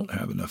they don't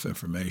have enough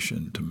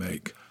information to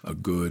make a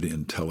good,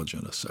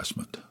 intelligent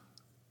assessment.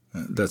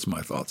 That's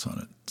my thoughts on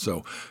it.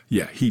 So,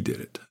 yeah, he did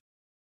it.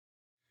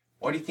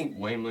 Why do you think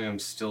Wayne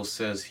Williams still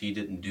says he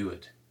didn't do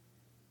it?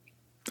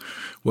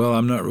 Well,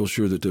 I'm not real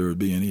sure that there would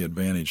be any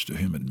advantage to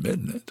him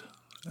admitting it,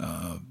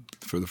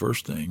 for the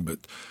first thing.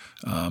 But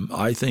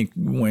I think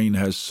Wayne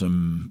has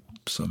some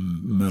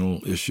mental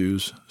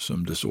issues,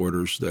 some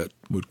disorders that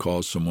would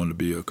cause someone to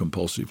be a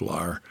compulsive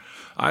liar.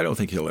 I don't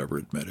think he'll ever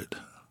admit it.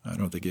 I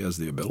don't think he has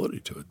the ability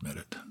to admit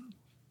it.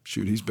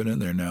 Shoot, he's been in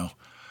there now.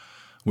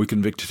 We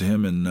convicted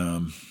him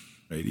in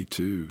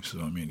 82,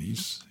 so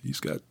he's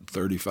got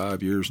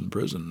 35 years in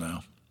prison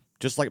now.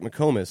 Just like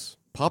McComas,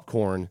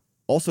 Popcorn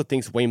also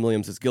thinks Wayne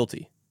Williams is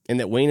guilty and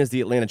that Wayne is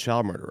the Atlanta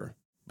child murderer,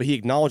 but he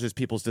acknowledges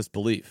people's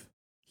disbelief.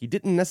 He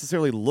didn't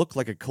necessarily look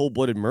like a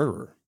cold-blooded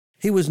murderer.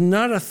 He was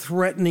not a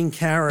threatening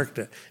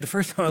character. The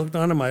first time I looked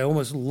on him, I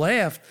almost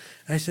laughed.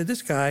 I said,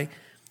 this guy,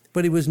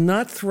 but he was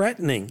not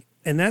threatening.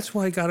 And that's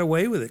why he got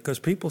away with it, because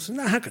people said,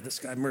 how could this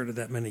guy murder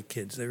that many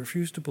kids? They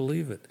refused to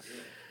believe it.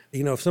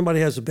 If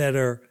somebody has a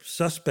better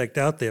suspect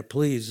out there,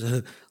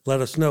 please let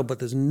us know. But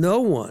there's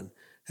no one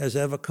has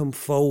ever come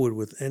forward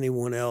with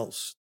anyone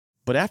else.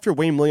 But after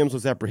Wayne Williams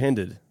was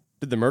apprehended,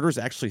 did the murders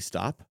actually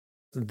stop?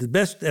 The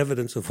best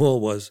evidence of all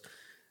was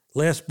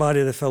last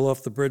body that fell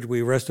off the bridge,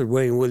 we arrested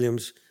Wayne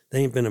Williams. There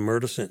ain't been a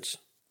murder since.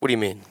 What do you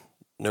mean,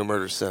 no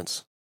murders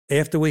since?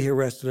 After we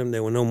arrested him,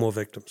 there were no more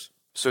victims.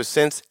 So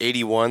since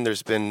 81,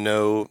 there's been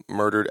no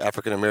murdered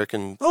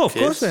African-American Oh, of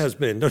kids? course there has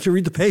been. Don't you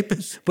read the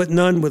papers? But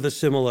none with the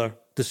similar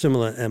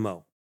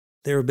MO.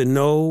 There have been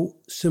no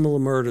similar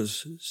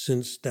murders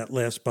since that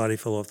last body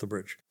fell off the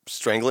bridge.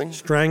 Strangling?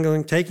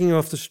 Strangling, taking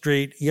off the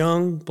street,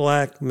 young,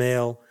 black,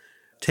 male,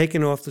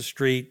 taken off the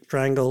street,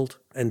 strangled,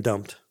 and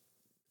dumped.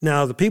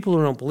 Now, the people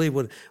who don't believe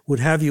would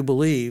have you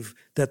believe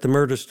that the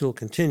murders still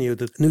continue,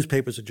 that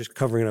newspapers are just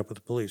covering it up with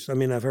the police.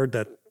 I've heard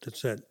that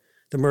said.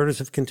 The murders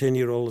have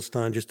continued all this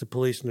time, just the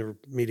police and the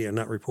media are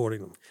not reporting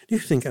them. Do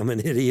you think I'm an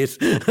idiot?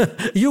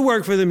 You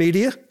work for the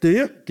media, do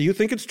you? Do you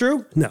think it's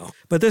true? No.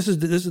 But this is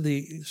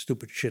the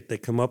stupid shit they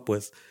come up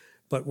with.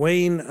 But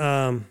Wayne,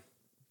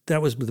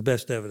 that was the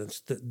best evidence.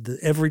 The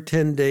every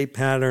 10-day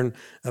pattern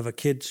of a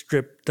kid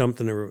stripped,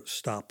 dumped in the river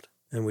stopped,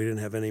 and we didn't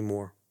have any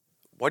more.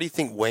 Why do you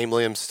think Wayne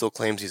Williams still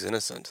claims he's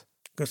innocent?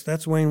 Because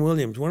that's Wayne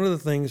Williams. One of the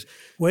things,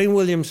 Wayne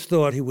Williams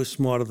thought he was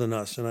smarter than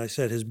us, and I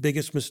said his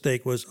biggest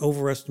mistake was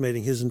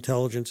overestimating his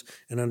intelligence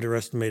and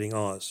underestimating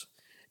ours.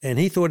 And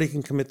he thought he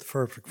can commit the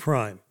perfect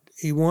crime.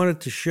 He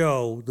wanted to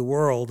show the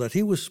world that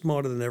he was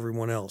smarter than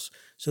everyone else.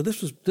 So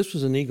this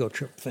was an ego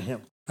trip for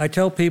him. I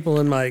tell people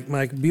in my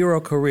bureau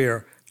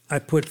career, I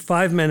put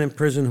 5 men in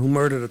prison who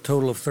murdered a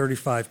total of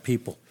 35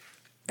 people,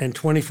 and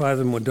 25 of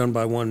them were done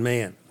by one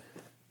man.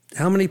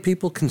 How many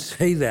people can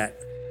say that?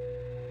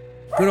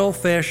 Good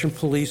old-fashioned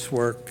police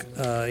work,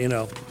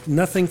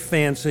 nothing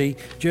fancy,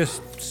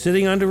 just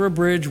sitting under a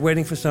bridge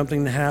waiting for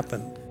something to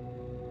happen.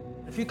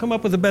 If you come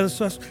up with a better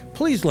suspect,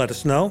 please let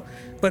us know.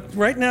 But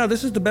right now,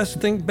 this is the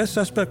best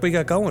suspect we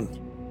got going.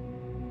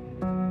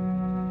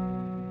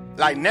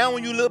 Like now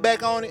when you look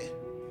back on it,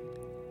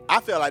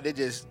 I feel like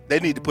they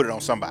need to put it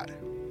on somebody.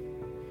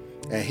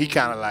 And he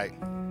kind of like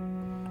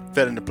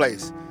fell into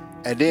place.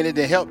 And then it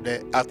didn't help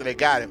that after they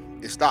got him,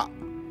 it stopped.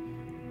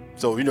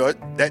 So,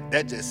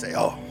 that just say,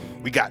 oh,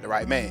 we got the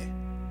right man.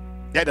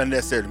 That doesn't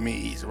necessarily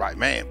mean he's the right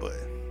man, but,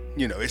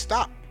 it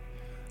stopped.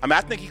 I mean,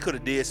 I think he could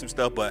have did some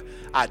stuff, but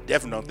I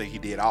definitely don't think he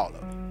did all of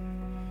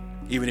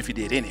it. Even if he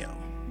did any of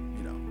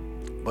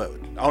them,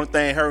 But the only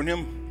thing hurting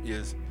him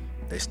is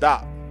they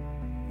stopped.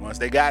 Once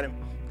they got him,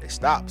 they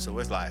stopped. So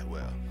it's like,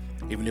 well,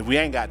 even if we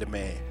ain't got the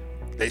man,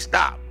 they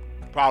stopped.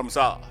 Problem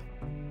solved.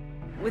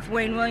 With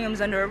Wayne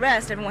Williams under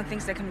arrest, everyone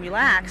thinks they can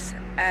relax,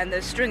 and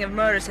the string of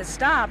murders has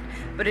stopped,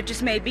 but it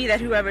just may be that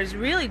whoever's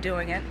really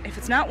doing it, if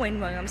it's not Wayne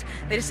Williams,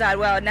 they decide,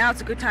 well, now it's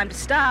a good time to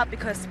stop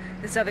because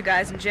this other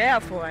guy's in jail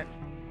for it.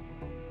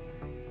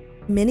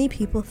 Many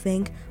people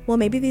think, well,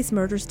 maybe these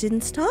murders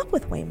didn't stop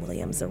with Wayne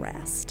Williams'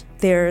 arrest.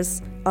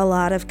 There's a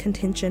lot of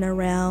contention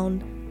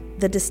around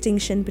the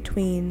distinction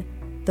between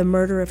the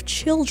murder of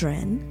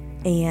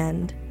children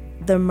and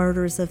the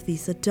murders of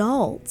these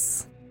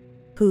adults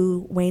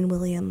who Wayne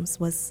Williams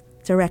was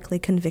directly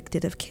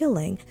convicted of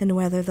killing, and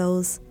whether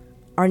those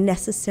are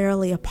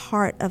necessarily a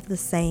part of the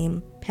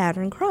same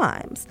pattern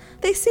crimes.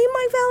 They seem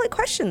like valid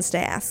questions to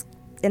ask,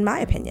 in my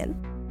opinion.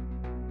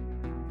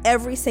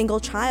 Every single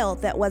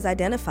child that was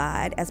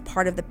identified as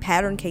part of the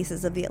pattern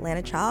cases of the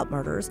Atlanta child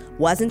murders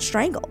wasn't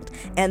strangled,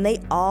 and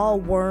they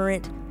all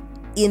weren't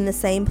in the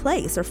same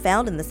place or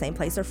found in the same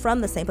place or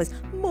from the same place,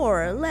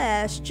 more or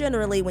less,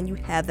 generally when you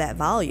have that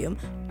volume,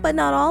 but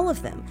not all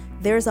of them.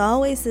 There's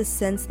always this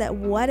sense that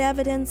what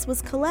evidence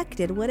was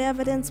collected, what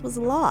evidence was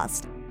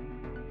lost.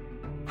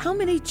 How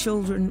many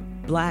children,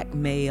 black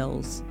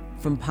males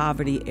from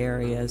poverty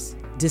areas,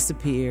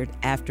 disappeared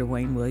after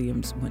Wayne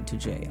Williams went to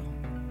jail?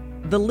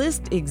 The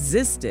list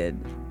existed.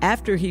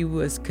 After he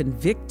was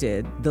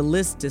convicted, the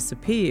list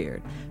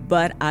disappeared.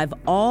 But I've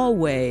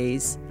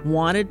always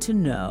wanted to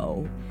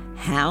know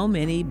how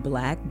many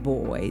black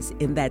boys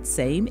in that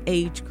same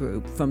age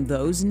group from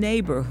those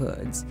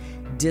neighborhoods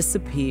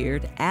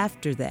disappeared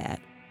after that.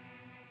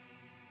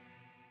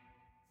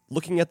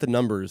 Looking at the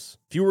numbers,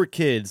 fewer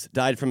kids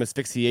died from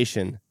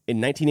asphyxiation in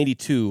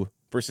 1982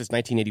 versus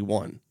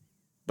 1981.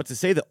 But to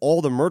say that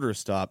all the murders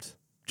stopped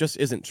just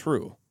isn't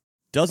true.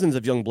 Dozens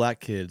of young black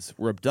kids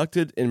were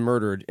abducted and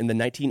murdered in the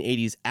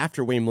 1980s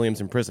after Wayne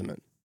Williams'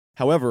 imprisonment.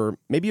 However,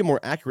 maybe a more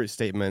accurate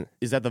statement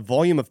is that the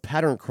volume of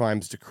pattern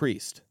crimes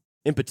decreased.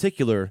 In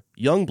particular,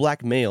 young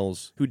black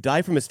males who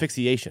died from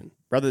asphyxiation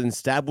rather than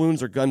stab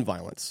wounds or gun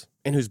violence,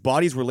 and whose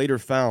bodies were later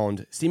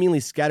found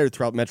seemingly scattered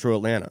throughout metro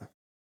Atlanta.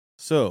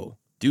 So,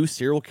 do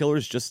serial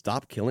killers just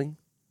stop killing?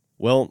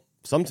 Well,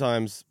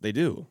 sometimes they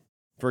do.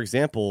 For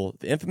example,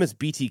 the infamous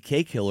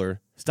BTK killer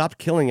stopped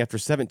killing after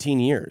 17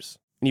 years,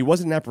 and he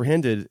wasn't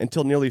apprehended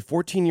until nearly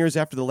 14 years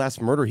after the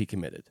last murder he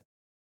committed.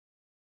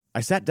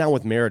 I sat down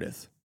with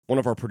Meredith, one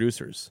of our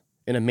producers,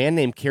 and a man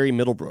named Kerry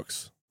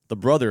Middlebrooks, the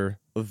brother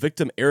of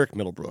victim Eric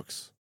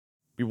Middlebrooks.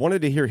 We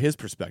wanted to hear his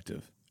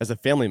perspective as a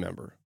family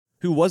member.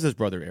 Who was his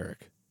brother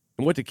Eric?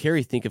 And what did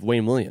Kerry think of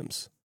Wayne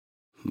Williams?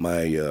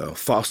 My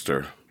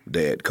foster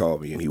dad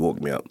called me and he woke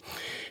me up.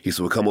 He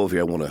said, well, come over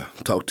here. I want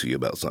to talk to you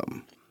about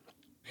something.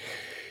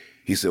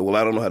 He said, well,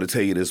 I don't know how to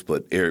tell you this,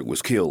 but Eric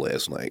was killed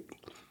last night.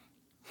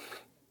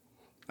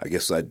 I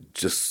guess I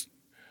just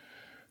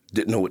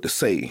didn't know what to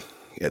say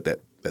at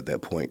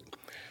that point.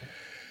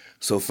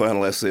 So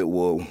finally I said,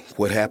 well,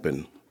 what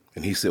happened?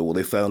 And he said, well,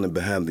 they found him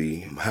behind the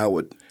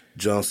Howard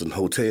Johnson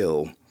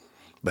Hotel,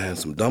 behind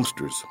some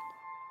dumpsters.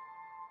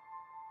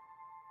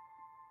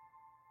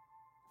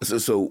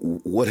 So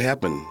what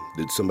happened?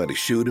 Did somebody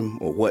shoot him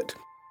or what?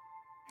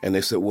 And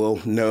they said,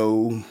 well,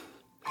 no,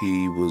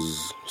 he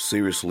was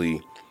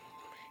seriously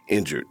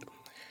injured.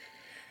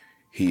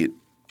 He had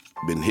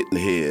been hit in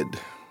the head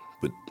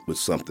with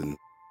something.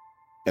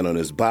 And on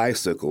his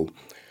bicycle,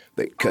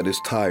 they cut his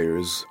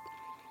tires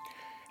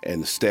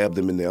and stabbed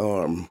him in the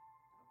arm.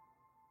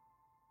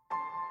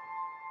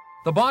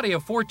 The body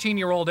of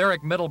 14-year-old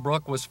Eric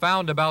Middlebrook was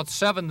found about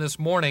 7 this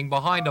morning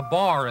behind a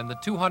bar in the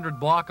 200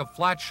 block of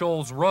Flat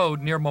Shoals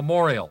Road near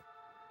Memorial.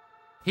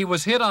 He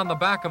was hit on the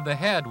back of the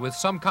head with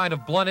some kind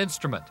of blunt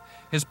instrument.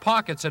 His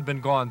pockets had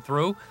been gone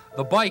through.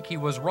 The bike he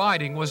was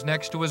riding was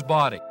next to his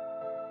body.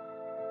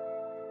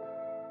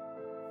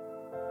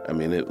 I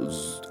mean, it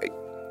was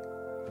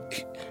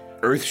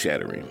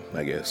earth-shattering,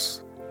 I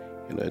guess.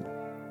 You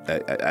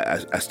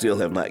know, I still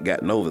have not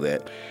gotten over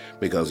that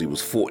because he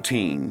was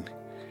 14.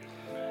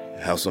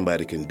 How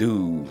somebody can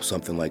do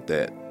something like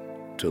that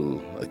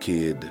to a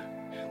kid.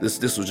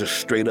 This was just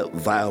straight up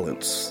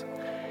violence.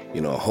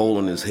 You know, a hole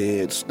in his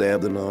head,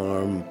 stabbed in the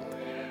arm.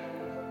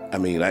 I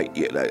mean,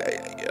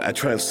 I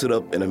try and sit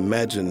up and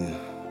imagine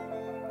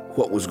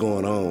what was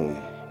going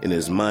on in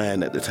his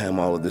mind at the time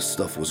all of this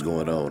stuff was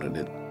going on,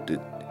 and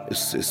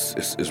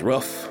it's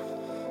rough.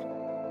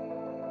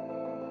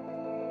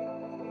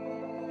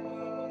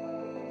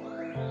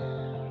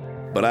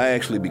 But I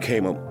actually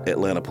became an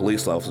Atlanta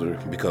police officer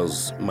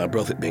because my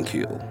brother had been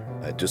killed.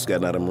 I just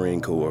got out of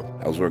Marine Corps.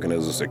 I was working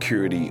as a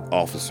security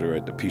officer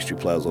at the Peachtree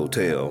Plaza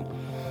Hotel.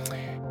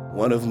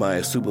 One of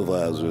my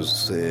supervisors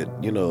said,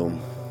 you know,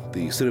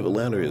 the city of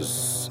Atlanta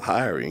is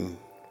hiring.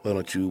 Why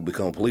don't you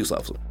become a police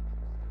officer?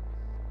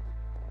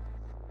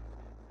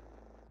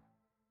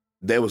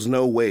 There was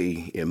no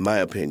way, in my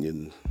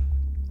opinion,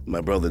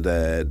 my brother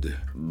died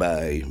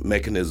by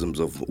mechanisms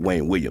of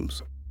Wayne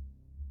Williams.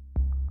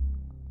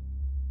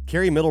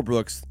 Kerry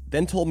Middlebrooks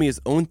then told me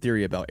his own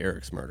theory about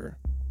Eric's murder.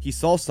 He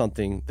saw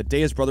something the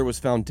day his brother was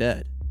found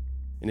dead,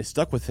 and it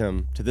stuck with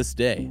him to this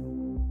day.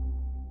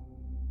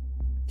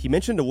 He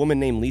mentioned a woman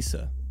named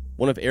Lisa,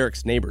 one of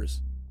Eric's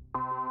neighbors.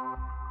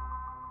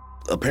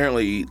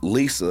 Apparently,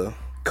 Lisa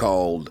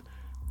called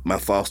my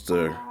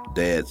foster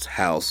dad's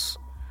house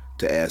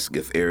to ask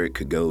if Eric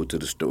could go to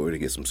the store to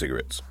get some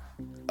cigarettes.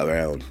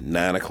 Around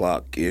 9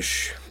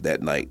 o'clock-ish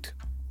that night.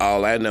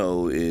 All I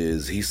know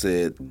is he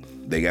said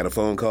they got a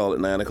phone call at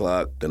 9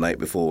 o'clock the night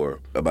before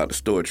about the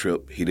store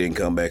trip. He didn't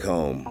come back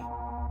home.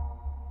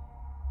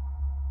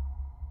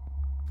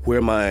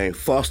 Where my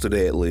foster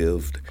dad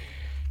lived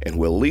and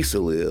where Lisa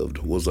lived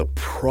was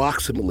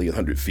approximately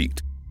 100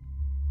 feet.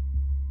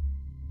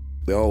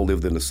 They all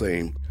lived in the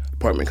same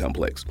apartment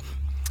complex.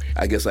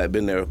 I guess I'd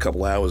been there a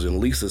couple hours, and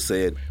Lisa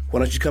said, why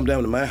don't you come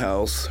down to my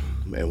house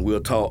and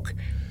we'll talk.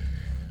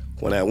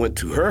 When I went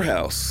to her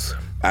house,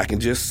 I can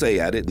just say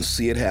I didn't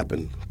see it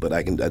happen, but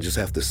I just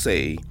have to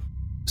say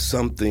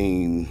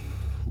something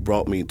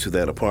brought me to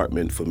that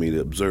apartment for me to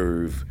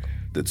observe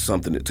that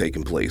something had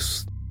taken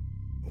place.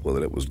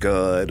 Whether it was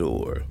God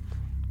or,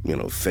 you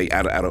know, fate,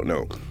 I don't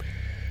know.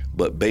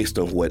 But based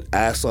on what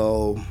I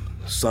saw,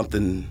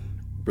 something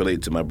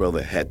related to my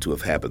brother had to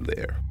have happened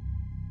there.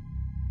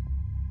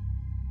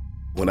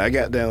 When I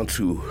got down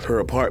to her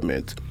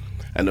apartment,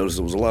 I noticed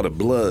there was a lot of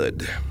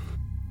blood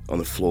on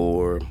the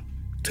floor,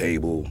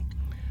 table,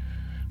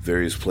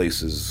 various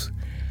places.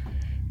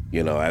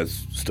 You know, I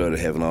started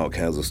having all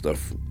kinds of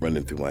stuff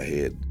running through my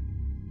head.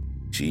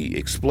 She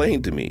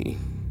explained to me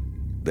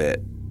that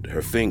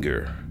her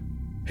finger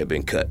had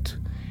been cut.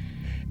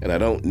 And I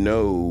don't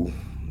know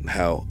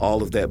how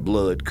all of that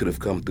blood could have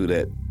come through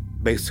that,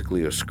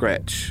 basically a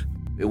scratch.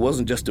 It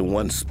wasn't just in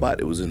one spot,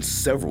 it was in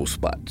several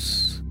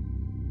spots.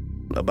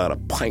 About a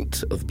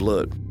pint of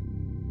blood.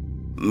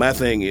 My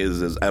thing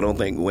is I don't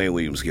think Wayne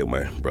Williams killed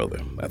my brother.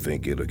 I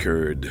think it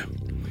occurred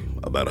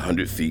about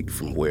 100 feet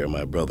from where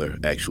my brother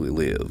actually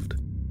lived.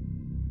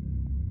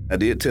 I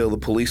did tell the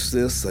police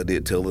this, I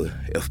did tell the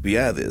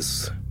FBI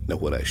this. Now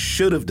what I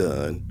should have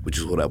done, which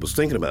is what I was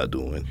thinking about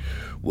doing,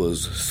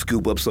 was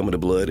scoop up some of the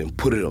blood and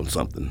put it on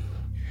something.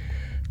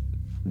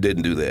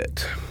 Didn't do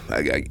that.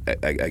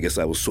 I guess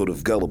I was sort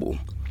of gullible.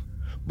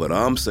 But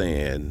I'm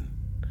saying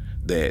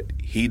that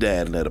he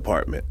died in that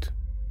apartment.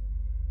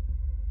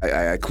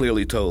 I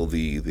clearly told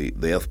the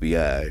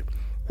FBI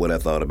what I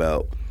thought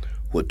about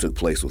what took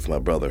place with my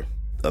brother.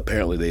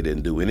 Apparently they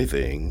didn't do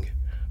anything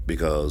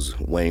because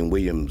Wayne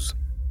Williams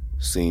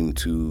seemed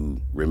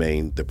to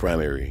remain the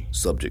primary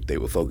subject they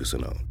were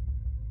focusing on.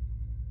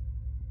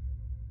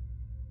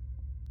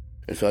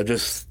 And so I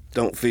just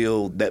don't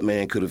feel that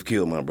man could have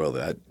killed my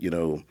brother.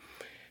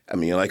 I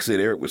mean, like I said,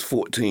 Eric was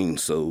 14,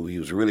 so he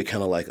was really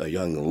kind of like a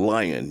young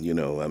lion, you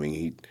know. I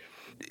mean,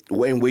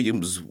 Wayne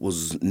Williams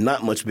was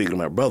not much bigger than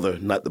my brother,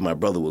 not that my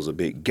brother was a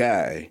big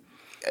guy.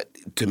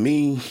 To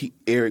me,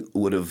 Eric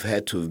would have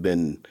had to have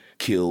been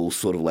killed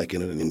sort of like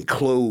in an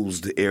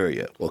enclosed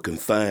area or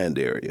confined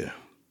area.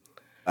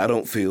 I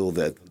don't feel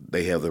that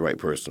they have the right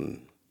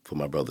person for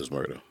my brother's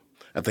murder.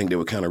 I think they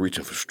were kind of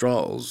reaching for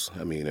straws.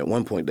 I mean, at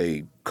one point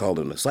they called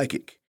him a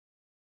psychic.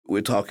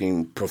 We're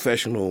talking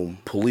professional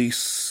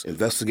police,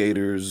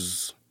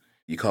 investigators.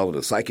 You call it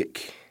a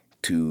psychic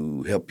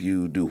to help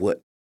you do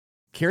what?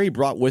 Kerry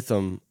brought with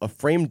him a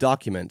framed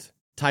document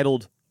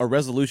titled A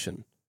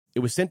Resolution. It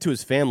was sent to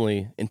his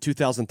family in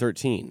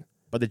 2013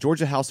 by the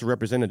Georgia House of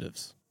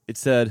Representatives. It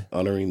said,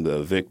 honoring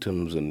the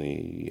victims and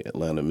the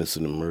Atlanta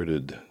missing and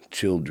murdered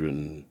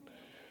children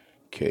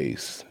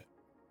case.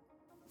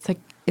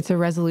 It's a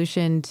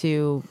resolution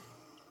to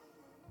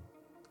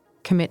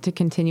commit to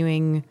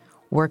continuing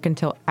work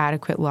until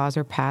adequate laws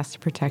are passed to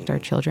protect our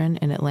children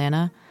in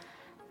Atlanta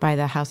by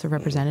the House of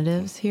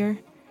Representatives here.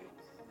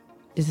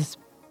 Is this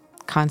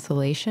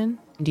consolation?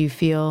 Did you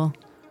feel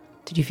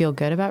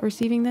good about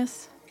receiving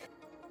this?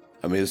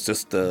 I mean, it's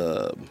just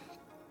a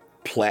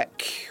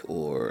plaque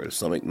or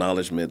some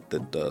acknowledgement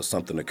that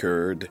something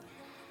occurred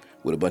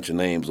with a bunch of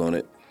names on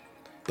it,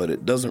 but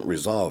it doesn't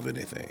resolve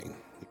anything.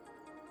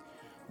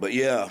 But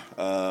yeah,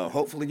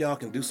 hopefully y'all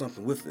can do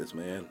something with this,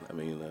 man. I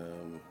mean,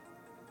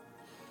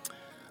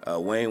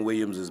 Wayne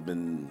Williams has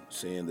been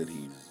saying that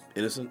he's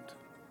innocent.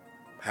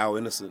 How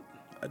innocent,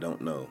 I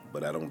don't know,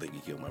 but I don't think he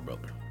killed my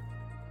brother.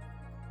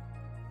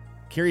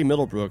 Kerry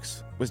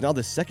Middlebrooks was now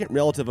the second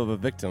relative of a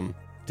victim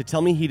to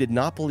tell me he did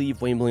not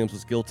believe Wayne Williams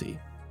was guilty,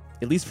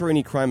 at least for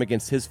any crime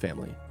against his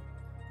family.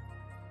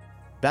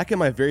 Back at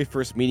my very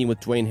first meeting with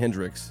Dwayne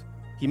Hendricks,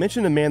 he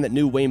mentioned a man that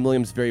knew Wayne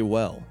Williams very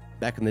well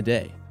back in the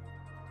day.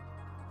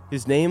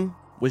 His name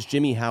was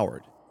Jimmy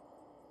Howard.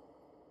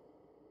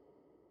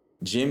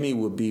 Jimmy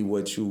would be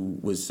what you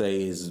would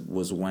say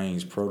was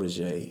Wayne's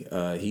protege.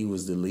 He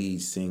was the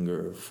lead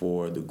singer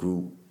for the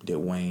group that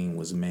Wayne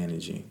was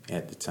managing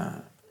at the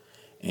time.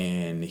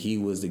 And he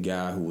was the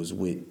guy who was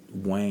with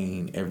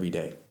Wayne every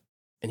day.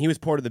 And he was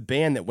part of the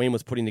band that Wayne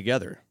was putting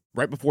together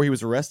right before he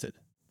was arrested.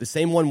 The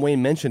same one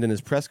Wayne mentioned in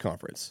his press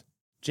conference.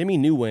 Jimmy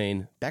knew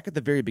Wayne back at the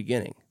very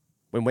beginning,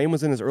 when Wayne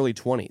was in his early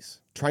 20s,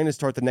 trying to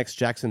start the next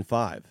Jackson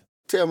 5.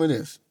 Tell me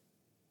this.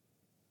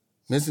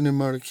 Missing and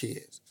murder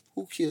kids.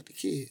 Who killed the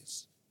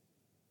kids?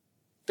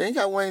 They ain't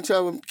got Wayne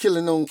Travis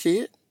killing no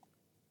kid.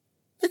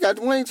 They got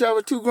Wayne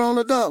Travis 2 grown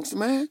adults,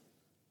 man.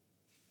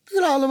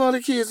 Look at all them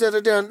other kids that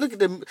are there. Look at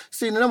them.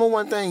 See, the number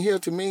one thing here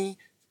to me,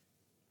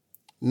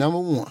 number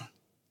one,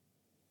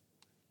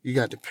 you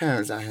got the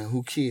parents out here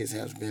who kids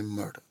has been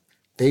murdered.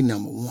 They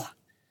number one.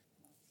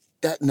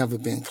 That never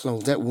been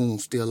closed. That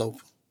wound's still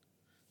open.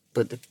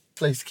 But the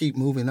place keep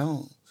moving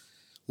on.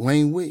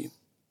 Wayne Williams,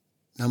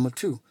 number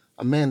 2,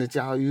 a man that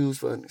y'all use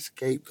for an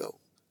scapegoat.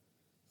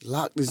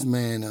 Lock this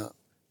man up.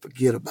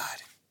 Forget about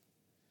it.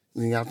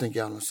 And then y'all think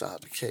y'all done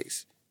solved the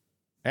case.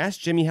 I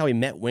asked Jimmy how he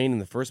met Wayne in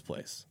the first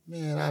place.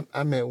 Man,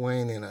 I met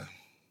Wayne in a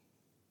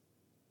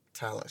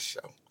talent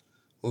show.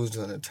 We was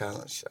doing a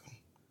talent show.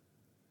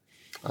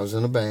 I was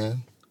in a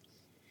band.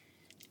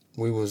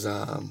 We was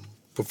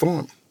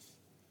performing.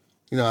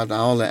 You know, after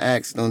all the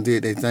acts done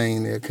did their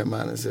thing, they'll come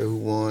out and say who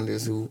won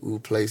this, who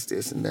placed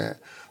this and that.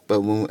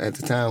 But at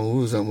the time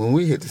when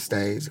we hit the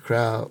stage, the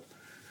crowd,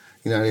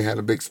 you know, they had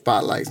a big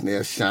spotlights and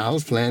they'll shine. I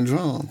was playing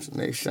drums and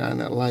they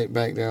shined that light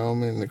back there on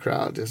me and the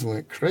crowd just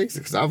went crazy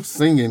because I was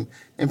singing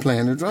and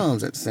playing the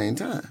drums at the same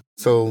time.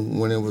 So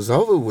when it was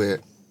over with,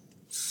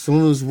 as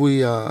soon as we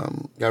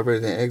got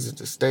ready to exit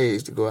the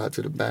stage to go out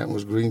to the back and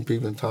was greeting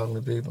people and talking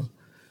to people,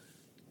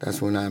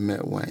 that's when I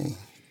met Wayne.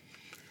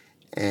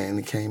 And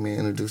he came in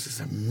and introduced us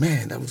and said,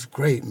 man, that was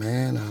great,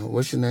 man.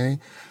 What's your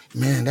name?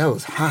 Man, that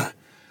was hot.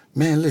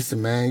 Man,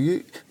 listen, man,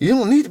 you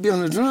don't need to be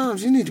on the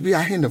drums. You need to be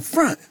out here in the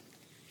front.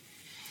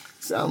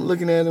 So I'm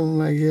looking at him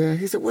like, yeah.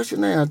 He said, what's your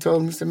name? I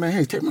told him. He said, man,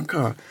 hey, take my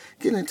car.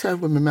 Get in touch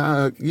with me,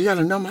 man. You got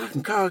a number I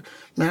can call?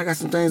 Man, I got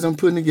some things I'm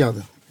putting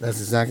together. That's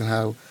exactly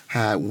how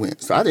it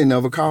went. So I didn't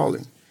ever call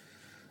him.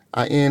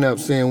 I ended up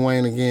seeing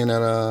Wayne again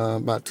at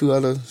about 2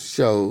 other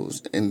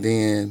shows. And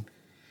then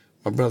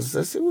my brother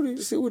said, see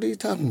what are you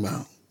talking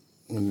about?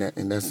 And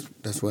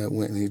that's where it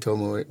went. And he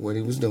told me what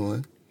he was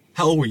doing.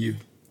 How old were you?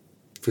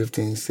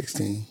 15,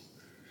 16.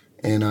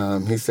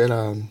 And he said,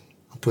 I'm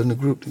putting a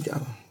group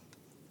together.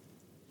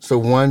 So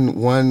one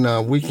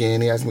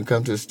weekend, he asked me to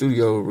come to the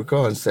studio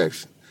recording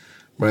section,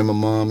 bring my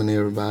mom and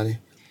everybody.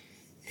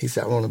 He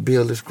said, I want to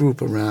build this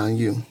group around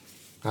you.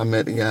 I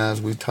met the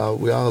guys, we talked,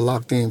 we all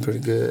locked in pretty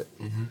good.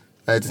 Mm-hmm.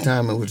 At the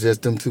time, it was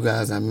just them 2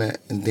 guys I met.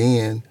 And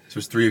then... So it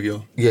was 3 of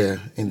y'all? Yeah,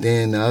 and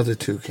then the other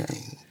 2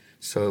 came.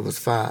 So it was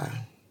 5.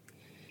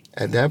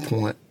 At that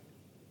point,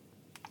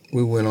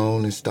 we went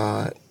on and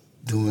started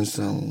doing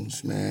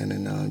songs, man,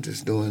 and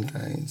just doing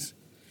things.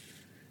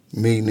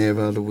 Meeting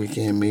every other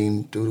weekend,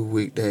 meeting through the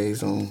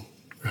weekdays on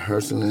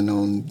rehearsing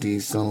on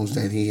these songs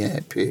that he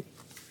had picked,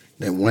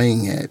 that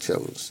Wayne had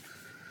chose.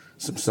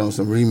 Some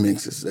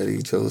remixes that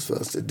he chose for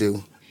us to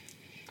do.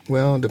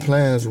 Well, the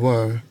plans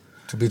were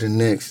to be the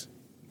next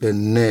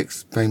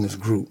famous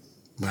group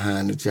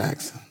behind the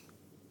Jackson.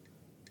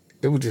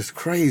 It was just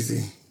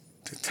crazy,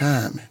 the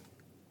timing.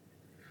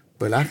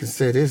 But I can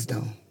say this,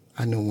 though.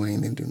 I know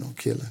Wayne didn't do no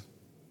killing.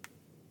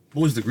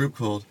 What was the group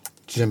called?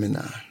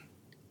 Gemini.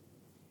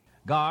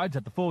 Guards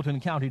at the Fulton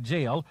County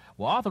Jail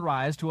were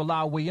authorized to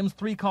allow Williams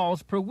 3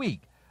 calls per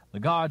week. The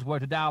guards were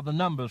to dial the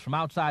numbers from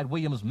outside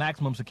Williams'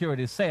 maximum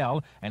security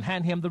cell and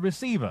hand him the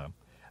receiver.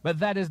 But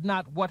that is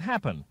not what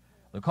happened.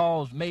 The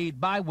calls made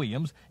by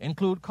Williams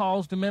include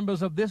calls to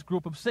members of this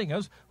group of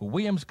singers who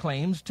Williams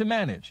claims to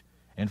manage.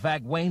 In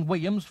fact, Wayne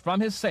Williams, from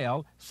his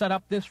cell, set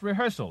up this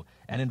rehearsal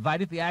and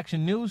invited the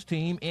Action News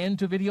team in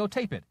to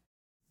videotape it.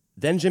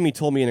 Then Jimmy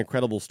told me an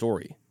incredible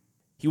story.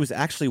 He was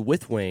actually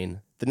with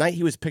Wayne the night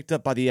he was picked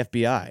up by the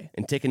FBI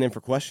and taken in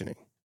for questioning.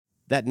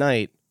 That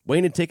night,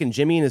 Wayne had taken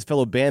Jimmy and his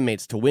fellow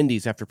bandmates to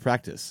Wendy's after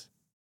practice.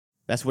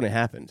 That's when it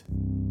happened.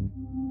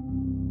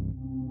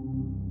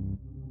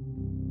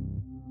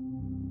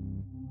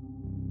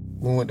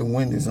 We went to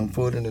Wendy's on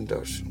Ford and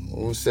Industrial.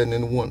 We were sitting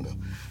in the window.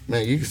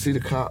 Man, you could see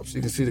the cops,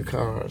 you could see the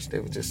cars. They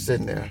were just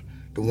sitting there,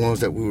 the ones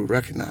that we would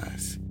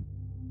recognize.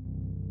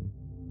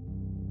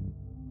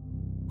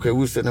 Okay,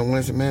 we were sitting there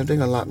and said, man, if they're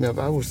gonna lock me up,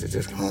 I wish they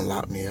just gonna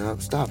lock me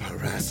up. Stop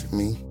harassing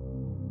me.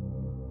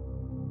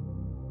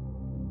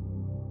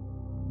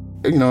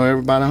 You know,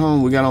 everybody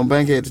home, we got on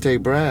Bankhead to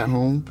take Brad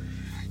home.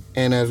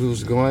 And as we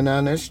was going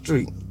down that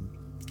street,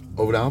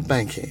 over down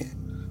Bankhead,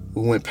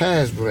 we went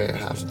past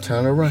Brad's house and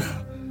turned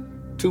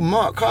around. 2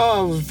 marked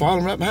cars was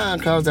following right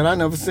behind, cars that I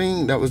never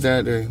seen that was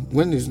at the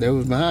Wendy's that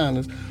was behind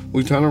us.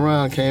 We turned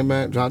around, came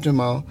back, dropped him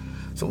off.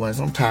 So Wayne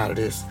said, I'm tired of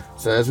this.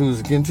 So as we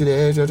was getting to the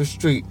edge of the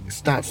street,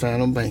 stop sign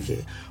on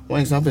Bankhead.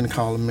 Wayne said, I'm finna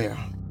call the mayor.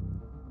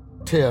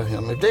 Tell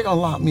him, if they gonna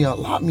lock me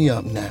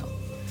up now.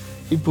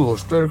 He pulled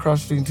straight across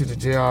the street into the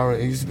JR.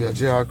 It used to be a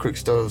JR Creek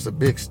store. It was a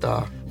big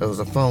store. There was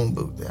a phone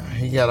booth there.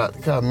 He got out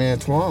the car. Me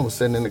and Twan was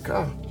sitting in the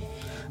car.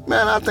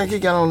 Man, I think he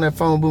got on that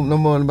phone booth no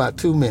more than about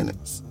 2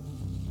 minutes.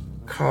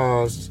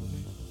 Cars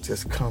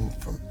just come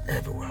from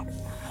everywhere.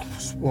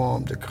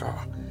 Swarmed the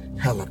car.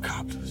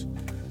 Helicopters.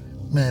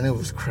 Man, it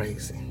was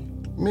crazy.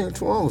 Me and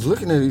Twan was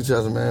looking at each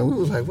other, man. We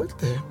was like, what's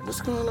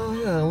going on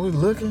here? And we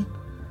looking.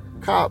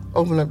 Cop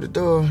opened up the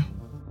door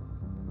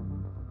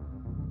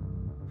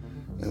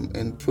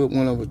and put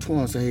one over Twan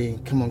and said, hey,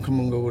 come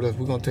on, go with us.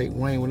 We're gonna take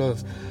Wayne with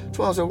us.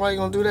 Twan said, why you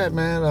gonna do that,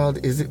 man?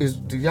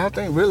 Do y'all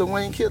think really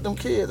Wayne killed them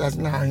kids? I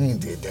said, nah, he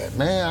ain't did that,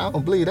 man. I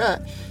don't believe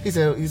that. He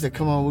said,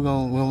 come on, we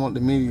don't want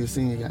the media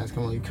seeing you guys.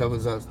 Come on, he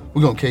covers us.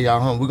 We're gonna carry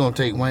y'all home. We're gonna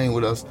take Wayne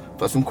with us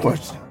for some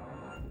questions.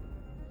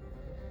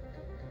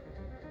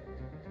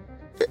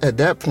 At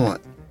that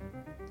point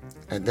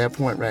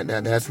right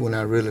there, that's when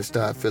I really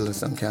started feeling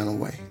some kind of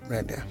way,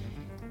 right there.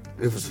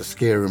 It was a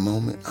scary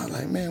moment. I was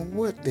like, man,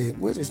 what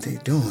is they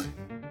doing?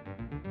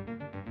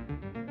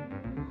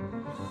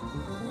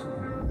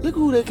 Look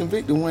who they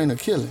convicted Wayne of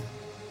killing.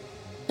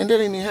 And they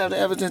didn't even have the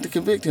evidence to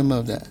convict him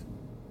of that.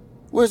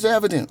 Where's the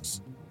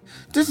evidence?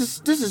 This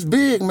is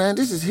big, man.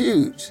 This is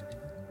huge.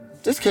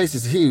 This case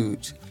is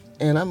huge.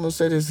 And I'm gonna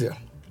say this here.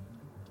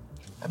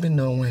 I've been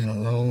knowing Wayne a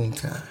long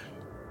time.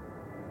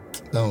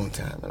 Long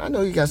time. And I know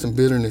he got some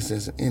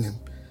bitterness in him.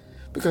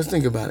 Because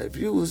think about it. If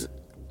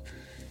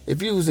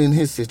you was in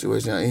his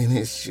situation, in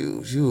his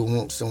shoes, you would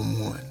want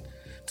someone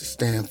to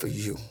stand for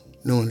you,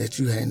 knowing that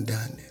you hadn't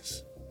done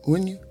this.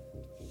 Wouldn't you?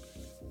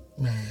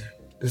 Man,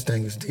 this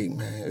thing is deep,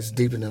 man. It's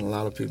deeper than a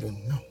lot of people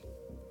know.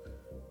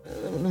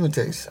 Let me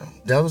tell you something.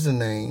 That was the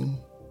name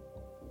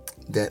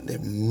that the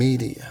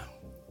media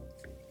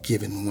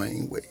given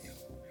Wayne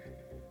Williams.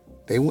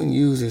 They wouldn't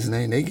use his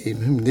name. They gave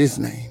him this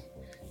name,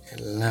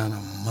 Atlanta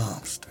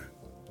Monster.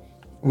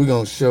 We're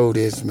going to show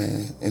this,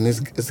 man, and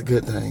it's a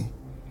good thing.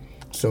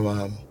 So,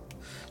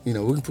 we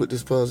can put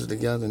this puzzle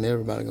together and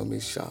everybody gonna be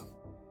shocked.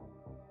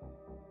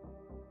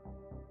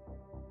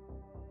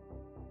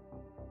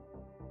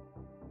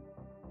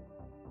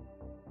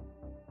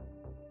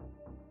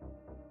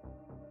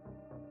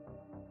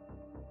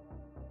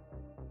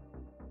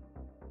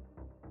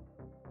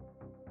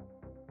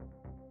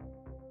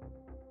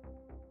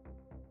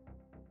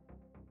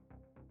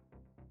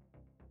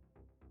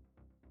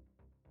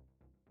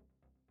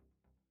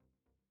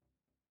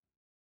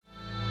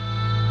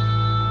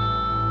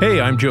 Hey,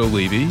 I'm Joe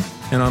Levy,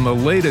 and on the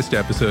latest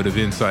episode of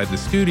Inside the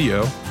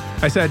Studio,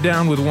 I sat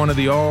down with one of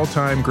the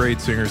all-time great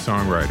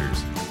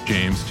singer-songwriters,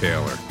 James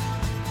Taylor.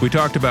 We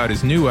talked about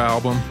his new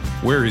album,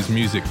 where his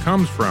music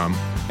comes from,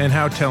 and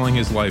how telling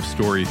his life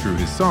story through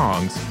his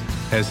songs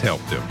has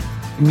helped him.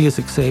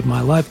 Music saved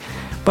my life,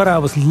 but I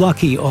was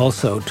lucky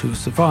also to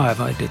survive.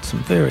 I did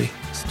some very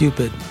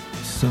stupid,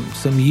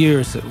 some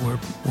years that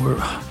were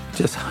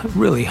just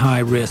really high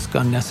risk,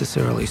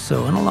 unnecessarily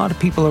so, and a lot of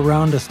people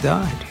around us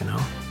died,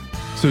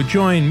 So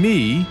join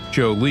me,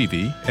 Joe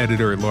Levy,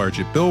 editor-at-large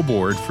at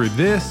Billboard, for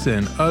this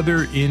and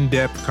other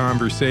in-depth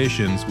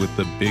conversations with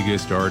the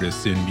biggest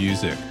artists in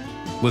music.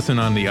 Listen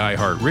on the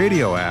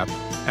iHeartRadio app,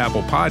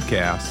 Apple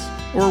Podcasts,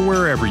 or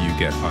wherever you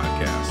get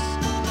podcasts.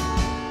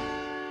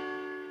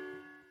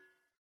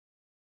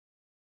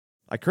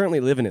 I currently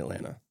live in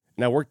Atlanta,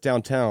 and I work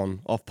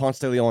downtown off Ponce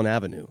de Leon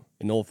Avenue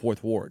in Old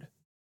Fourth Ward.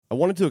 I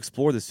wanted to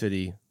explore the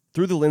city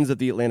through the lens of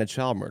the Atlanta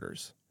child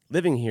murders.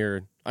 Living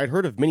here, I'd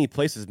heard of many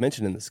places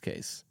mentioned in this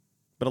case,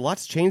 but a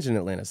lot's changed in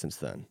Atlanta since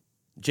then.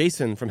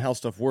 Jason from How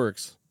Stuff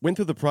Works went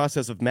through the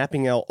process of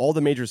mapping out all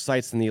the major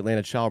sites in the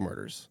Atlanta child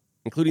murders,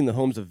 including the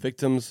homes of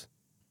victims,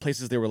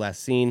 places they were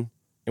last seen,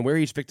 and where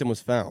each victim was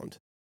found.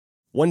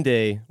 One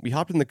day, we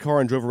hopped in the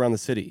car and drove around the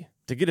city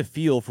to get a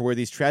feel for where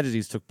these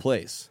tragedies took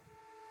place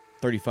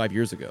 35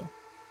 years ago.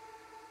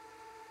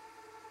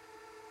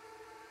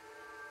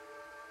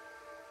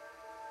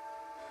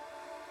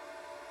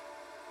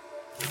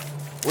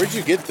 Where'd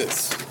you get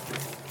this?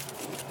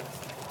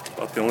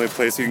 About the only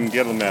place you can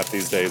get them at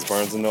these days,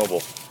 Barnes &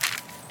 Noble.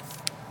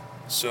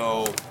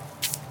 So,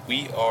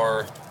 we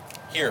are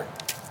here.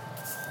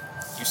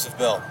 Yusuf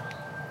Bell.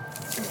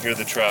 You can hear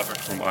the traffic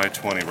from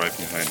I-20 right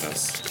behind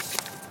us.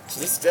 So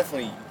this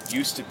definitely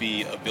used to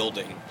be a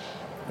building.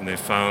 And they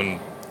found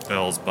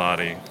Bell's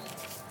body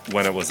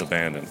when it was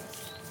abandoned.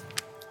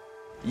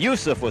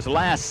 Yusuf was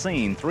last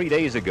seen 3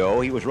 days ago.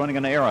 He was running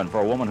an errand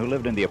for a woman who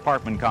lived in the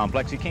apartment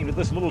complex. He came to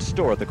this little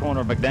store at the corner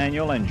of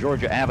McDaniel and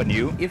Georgia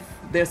Avenue. If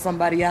there's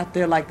somebody out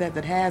there like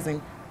that has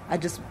him, I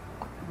just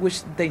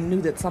wish they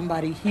knew that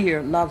somebody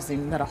here loves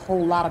him, that a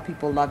whole lot of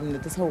people love him,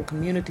 that this whole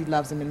community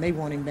loves him, and they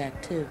want him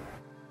back too.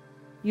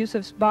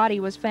 Yusuf's body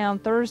was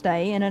found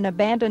Thursday in an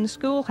abandoned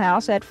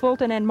schoolhouse at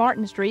Fulton and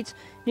Martin Streets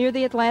near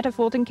the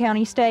Atlanta-Fulton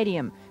County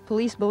Stadium.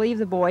 Police believe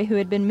the boy, who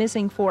had been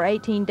missing for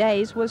 18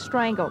 days, was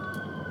strangled.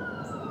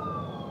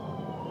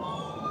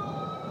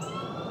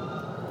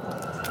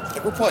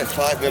 Like, we're probably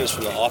 5 minutes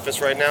from the office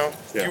right now.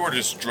 If you were to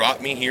just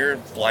drop me here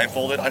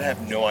blindfolded, I'd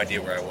have no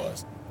idea where I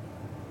was.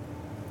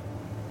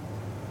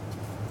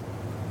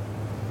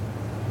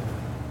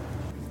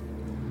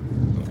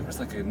 There was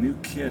like a new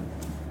kid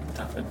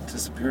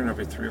disappearing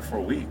every 3 or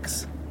 4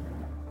 weeks.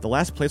 The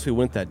last place we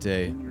went that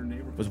day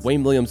was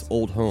Wayne Williams'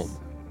 old home,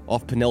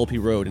 off Penelope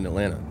Road in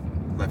Atlanta.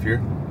 Left here?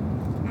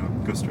 No,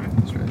 go straight.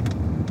 Straight.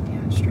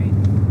 Yeah, straight.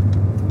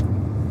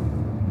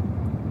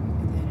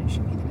 And then it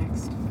should be the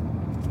next.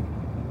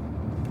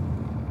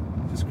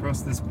 Just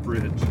cross this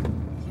bridge.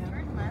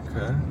 Turn left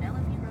on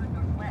Penelope Road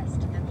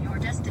Northwest, and your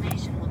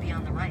destination will be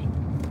on the right.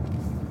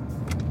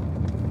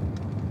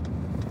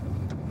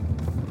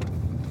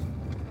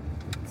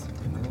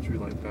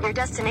 Your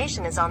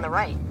destination is on the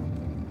right.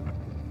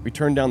 We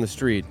turned down the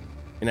street,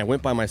 and I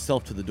went by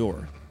myself to the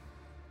door.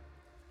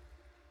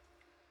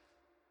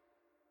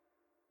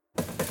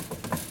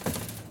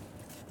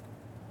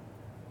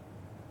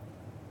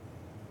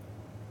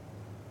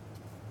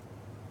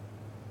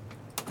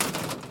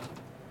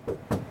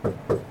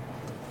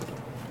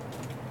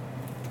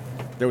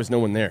 There was no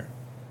one there.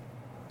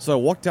 So I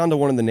walked down to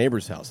one of the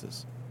neighbors'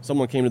 houses.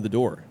 Someone came to the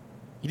door.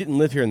 He didn't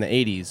live here in the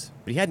 80s,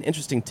 but he had an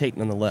interesting take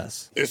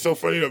nonetheless. It's so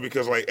funny, though,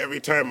 because, like,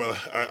 every time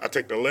I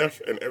take the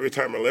left, and every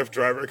time a Lyft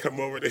driver come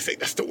over, they say,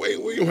 that's the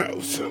Wayne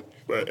Williams house.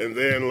 And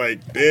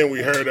then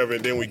we heard of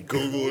it, then we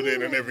Googled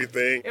it and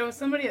everything. It was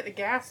somebody at the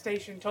gas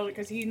station told it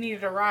because he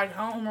needed a ride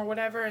home or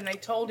whatever, and they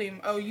told him,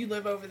 oh, you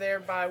live over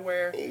there by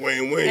where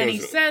Wayne Williams. And he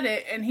said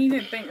it, and he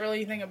didn't think really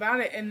anything about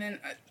it, and then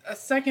a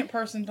second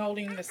person told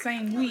him the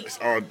same week. It's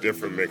all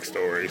different mixed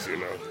stories, you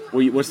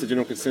know. What's the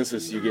general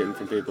consensus you're getting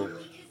from people?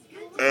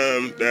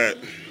 That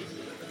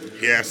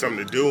he had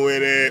something to do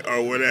with it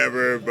or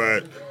whatever,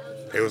 but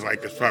it was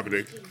like it's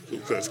probably the Ku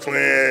Klux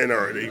Klan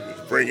or they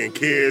was bringing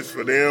kids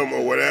for them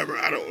or whatever.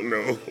 I don't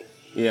know.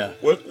 Yeah.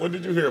 What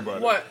did you hear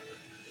about What?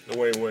 The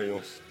Wayne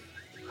Williams.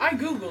 I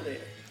Googled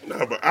it.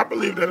 No, but I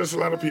believe that there's a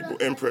lot of people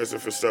in prison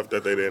for stuff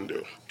that they didn't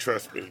do.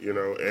 Trust me, you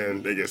know,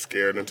 and they get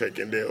scared and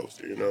taking deals,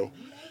 you know.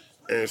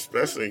 And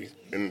especially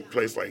in a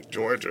place like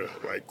Georgia,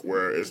 like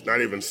where it's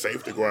not even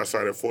safe to go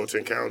outside of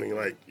Fulton County,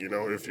 like, you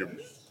know, if you're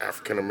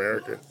African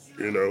American,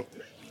 you know.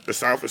 The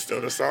South is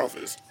still the South.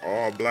 It's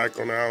all black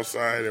on the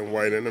outside and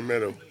white in the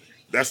middle.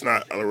 That's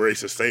not a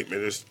racist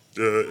statement.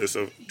 It's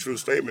a true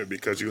statement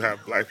because you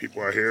have black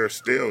people out here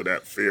still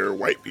that fear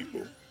white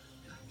people.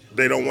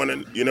 They don't want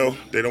to, you know,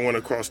 they don't want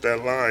to cross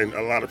that line.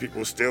 A lot of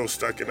people are still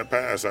stuck in the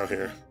past out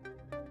here.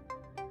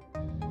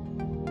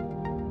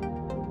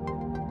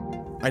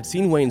 I'd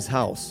seen Wayne's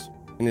house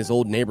in his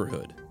old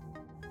neighborhood.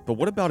 But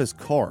what about his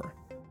car?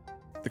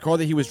 The car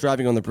that he was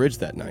driving on the bridge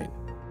that night.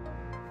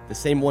 The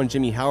same one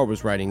Jimmy Howard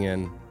was riding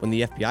in when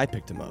the FBI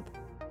picked him up.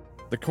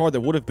 The car that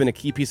would have been a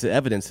key piece of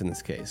evidence in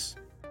this case,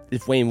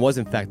 if Wayne was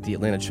in fact the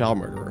Atlanta child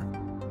murderer.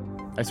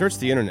 I searched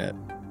the internet,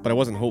 but I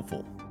wasn't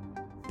hopeful.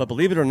 But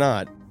believe it or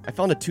not, I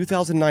found a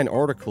 2009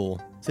 article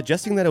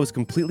suggesting that it was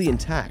completely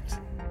intact.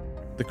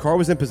 The car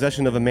was in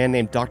possession of a man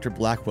named Dr.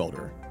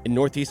 Blackwelder in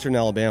northeastern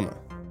Alabama.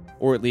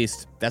 Or at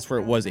least, that's where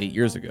it was 8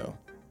 years ago.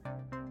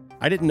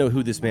 I didn't know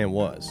who this man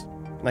was,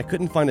 and I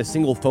couldn't find a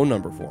single phone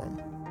number for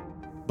him.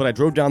 But I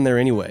drove down there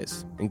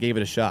anyways, and gave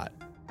it a shot.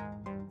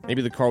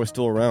 Maybe the car was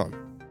still around.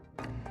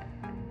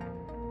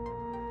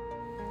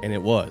 And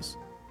it was.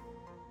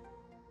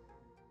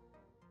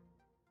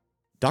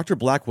 Dr.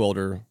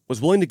 Blackwelder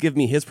was willing to give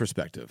me his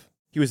perspective.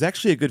 He was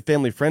actually a good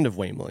family friend of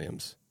Wayne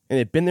Williams, and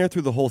had been there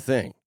through the whole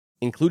thing,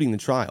 including the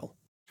trial.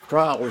 The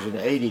trial was in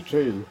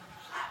 '82,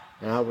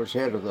 and I was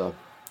head of the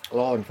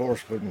law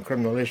enforcement and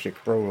criminalistics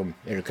program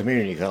at a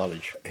community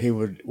college. He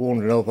would want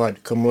to know if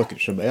I'd come look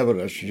at some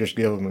evidence, just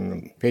give him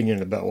an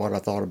opinion about what I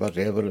thought about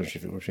the evidence,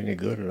 if it was any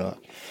good or not.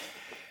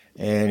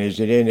 And as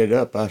it ended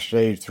up, I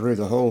stayed through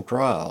the whole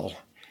trial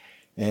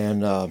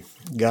and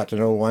got to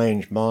know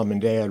Wayne's mom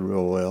and dad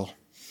real well.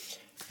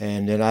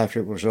 And then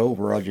after it was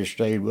over, I just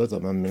stayed with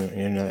them,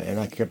 and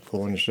I kept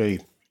going to see.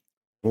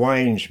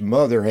 Wayne's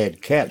mother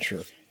had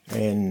cancer,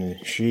 and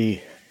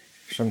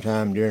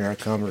sometime during our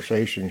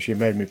conversation, she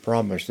made me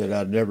promise that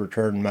I'd never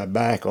turn my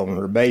back on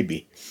her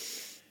baby.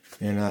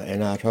 And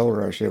I told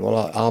her, I said,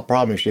 well, I'll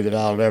promise you that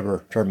I'll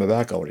never turn my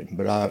back on him.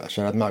 But I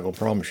said, I'm not going to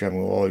promise you I'm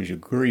going to always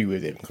agree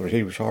with him, because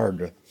he was hard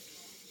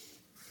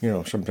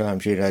to,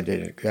 sometimes he and I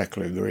didn't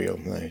exactly agree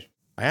on things.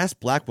 I asked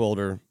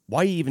Blackwelder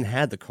why he even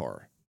had the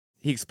car.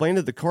 He explained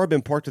that the car had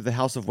been parked at the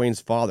house of Wayne's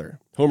father,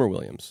 Homer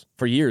Williams,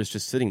 for years,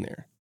 just sitting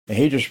there. And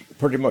he just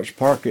pretty much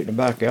parked it in the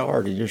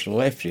backyard. He just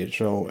left it.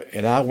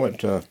 And I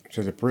went to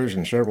the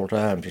prison several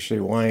times to see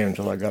Wayne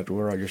until I got to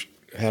where I just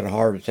had a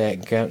heart attack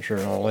and cancer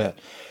and all that.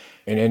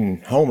 And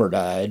then Homer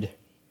died,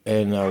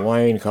 and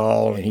Wayne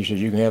called, and he said,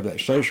 you can have that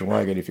station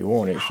wagon if you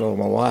want it. So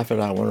my wife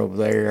and I went over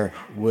there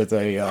with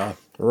a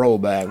roll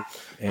bag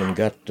and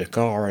got the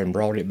car and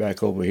brought it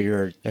back over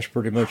here. That's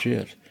pretty much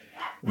it.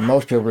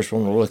 Most people just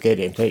want to look at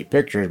it and take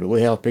pictures, but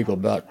we have people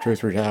about 2 or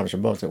 3 times a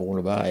month that want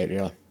to buy it,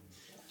 yeah.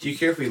 Do you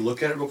care if we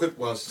look at it real quick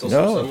while it's still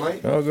some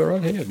sunlight? No, go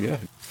right ahead, yeah.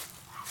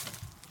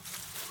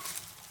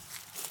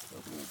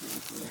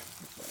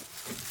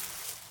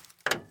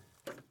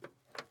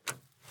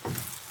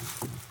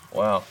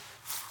 Wow.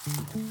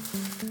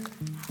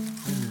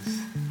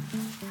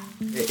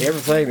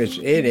 Everything that's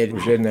in it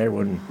was in there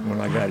when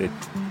I got it.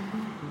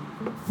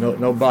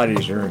 No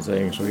bodies or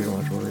anything, so you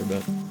don't have to worry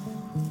about it.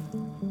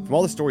 From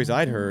all the stories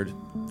I'd heard,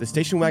 the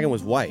station wagon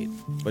was white,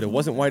 but it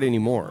wasn't white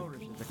anymore.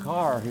 The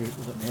car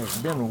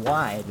has been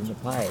white in the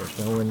past.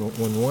 So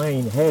when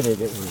Wayne had it,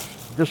 it was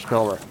this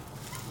color.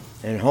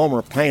 And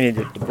Homer painted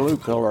it the blue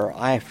color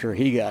after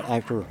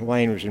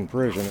Wayne was in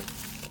prison.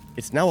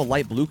 It's now a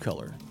light blue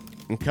color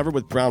and covered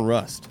with brown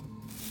rust.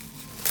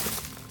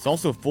 It's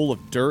also full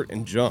of dirt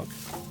and junk.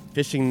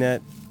 Fishing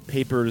net,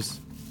 papers,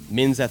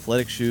 men's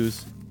athletic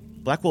shoes.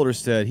 Blackwelder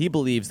said he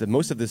believes that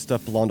most of this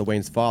stuff belonged to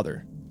Wayne's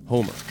father,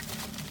 Homer.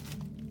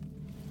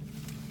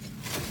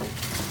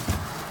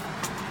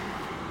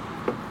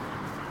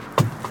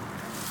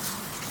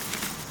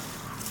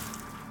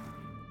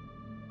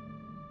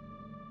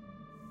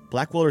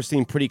 Blackwelder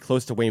seemed pretty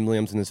close to Wayne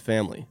Williams and his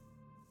family.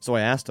 So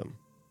I asked him,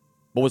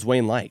 what was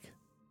Wayne like?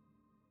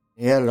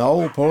 He had an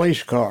old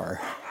police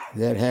car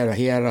that had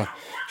a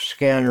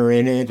scanner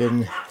in it,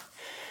 and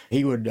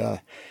he would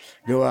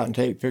go out and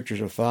take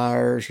pictures of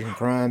fires and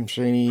crime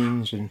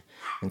scenes and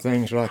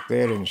things like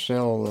that and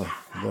sell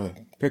the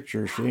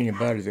pictures to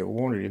anybody that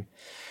wanted him.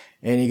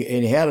 And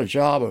he had a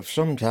job of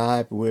some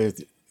type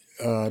with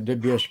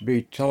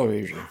WSB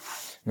television.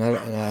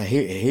 Now,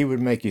 he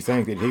would make you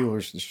think that he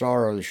was the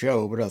star of the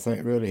show, but I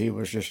think really he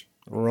was just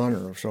a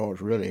runner of sorts,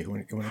 really,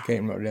 when it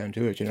came right down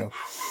to it,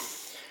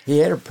 He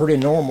had a pretty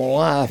normal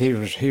life. He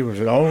was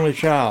an only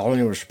child,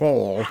 and he was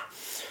spoiled.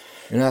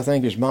 And I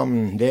think his mom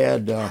and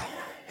dad,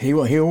 he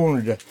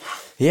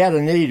had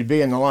a need to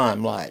be in the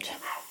limelight.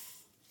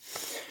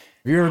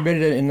 Have you ever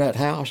been in that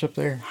house up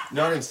there?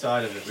 Not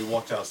inside of it. We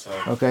walked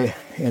outside. Okay,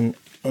 and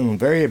on the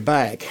very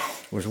back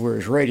was where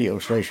his radio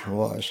station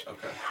was.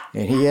 Okay.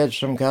 And he had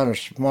some kind of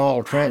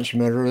small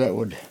transmitter that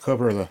would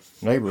cover the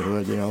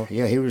neighborhood,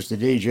 Yeah, he was the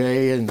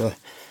DJ and the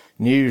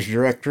news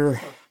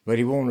director, but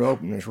he wanted to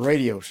open this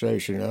radio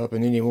station up,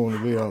 and then he wanted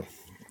to be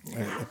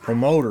a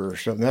promoter or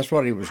something. That's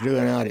what he was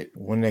doing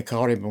when they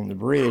caught him on the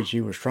bridge.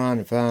 He was trying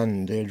to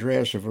find the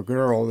address of a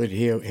girl that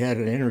he had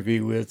an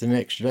interview with the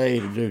next day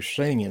to do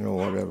singing or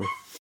whatever.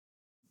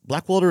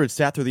 Blackwelder had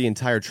sat through the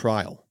entire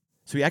trial,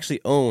 so he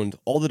actually owned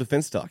all the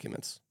defense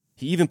documents.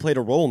 He even played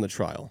a role in the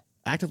trial,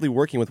 actively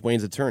working with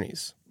Wayne's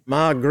attorneys.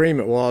 My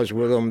agreement was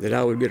with them that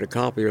I would get a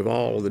copy of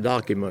all of the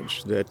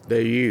documents that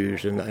they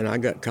used, and I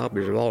got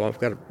copies of all. I've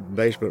got a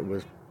basement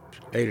with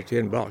 8 or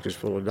 10 boxes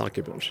full of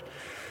documents.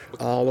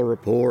 All the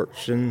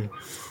reports and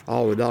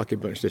all the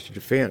documents that the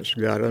defense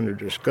got under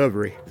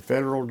discovery.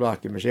 Federal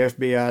documents,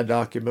 FBI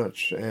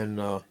documents,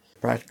 and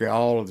practically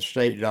all of the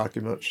state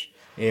documents,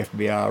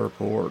 FBI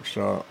reports,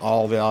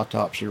 all the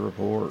autopsy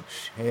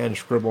reports, hand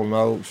scribbled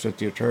notes that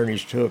the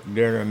attorneys took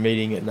during a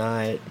meeting at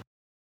night.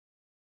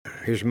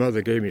 His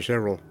mother gave me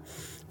several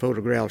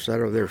photographs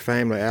out of their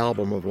family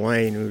album of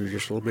Wayne, who was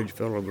just a little bitty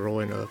fellow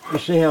growing up. You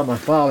see how my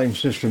filing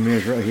system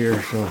is right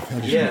here?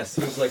 Yeah,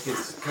 seems like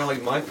it's kind of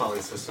like my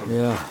filing system.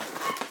 Yeah.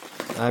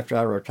 After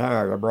I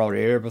retired, I brought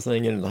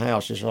everything into the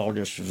house. It's all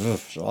just,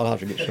 so I'll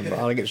have to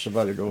get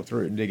somebody to go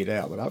through it and dig it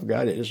out. But I've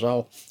got it.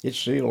 It's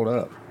sealed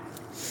up.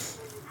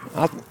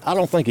 I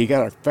don't think he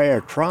got a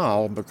fair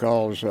trial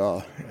because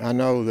I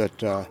know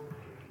that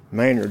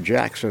Maynard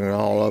Jackson and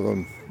all of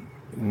them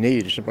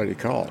needed somebody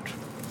caught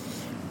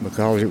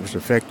because it was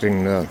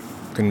affecting the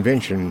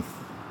convention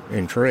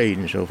and trade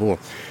and so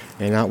forth.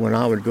 And when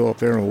I would go up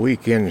there on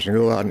weekends and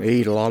go out and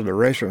eat, a lot of the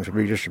restaurants would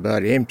be just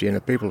about empty, and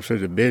the people said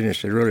the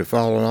business had really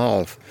fallen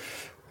off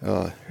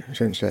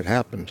since that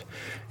happened,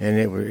 and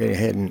it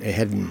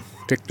hadn't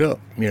picked up,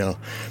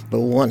 But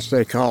once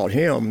they caught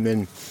him,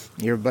 then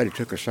everybody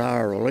took a sigh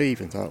of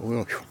relief and thought,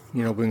 well,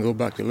 we can go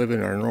back to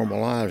living our normal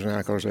lives now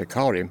because they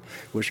caught him,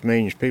 which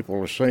means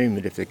people assume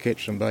that if they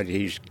catch somebody,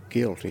 he's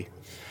guilty.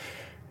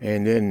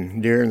 And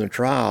then during the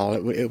trial,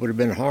 it would have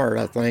been hard,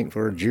 I think,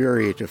 for a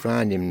jury to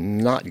find him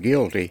not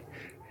guilty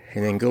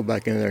and then go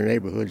back in their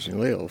neighborhoods and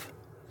live.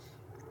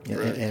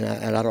 Right.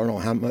 And I don't know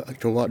how much,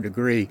 to what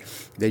degree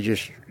they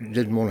just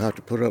didn't want to have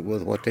to put up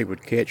with what they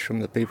would catch from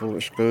the people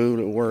at school,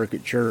 at work,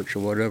 at church, or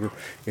whatever,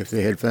 if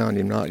they had found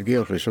him not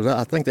guilty. So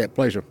I think that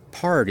plays a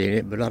part in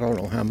it, but I don't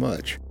know how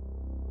much.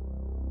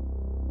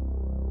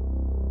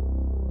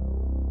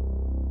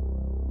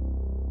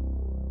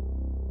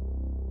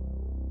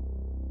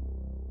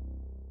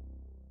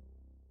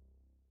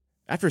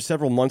 After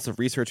several months of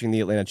researching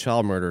the Atlanta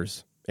child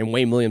murders and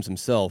Wayne Williams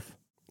himself,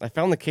 I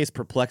found the case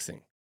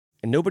perplexing,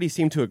 and nobody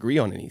seemed to agree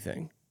on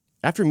anything.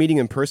 After meeting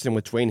in person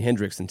with Dwayne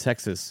Hendricks in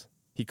Texas,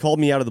 he called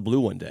me out of the blue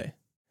one day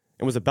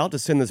and was about to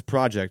send this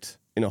project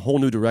in a whole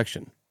new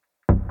direction.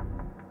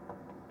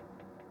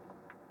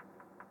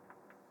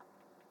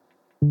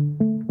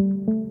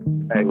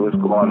 Hey, what's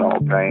going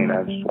on, Payne?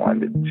 I just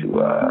wanted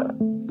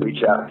to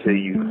reach out to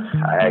you.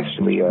 I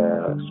actually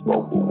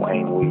spoke with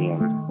Wayne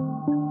Williams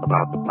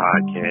about the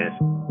podcast.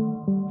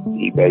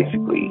 He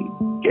basically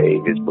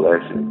gave his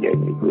blessing, gave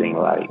me the green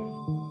light,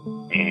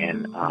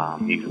 and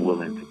he's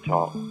willing to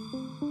talk.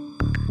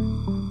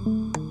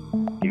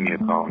 Give me a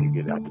call when you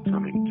get the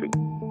opportunity to.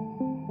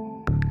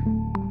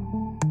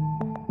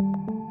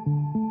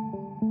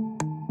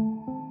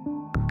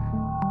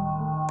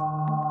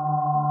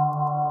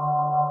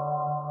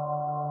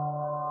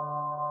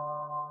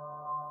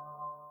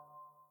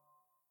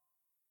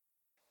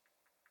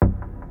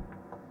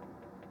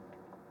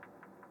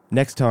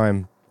 Next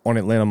time on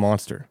Atlanta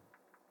Monster.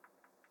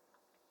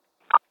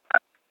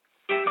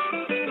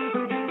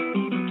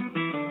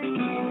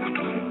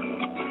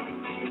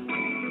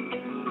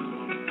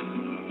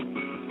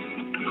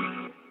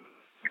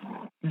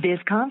 This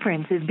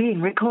conference is being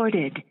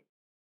recorded.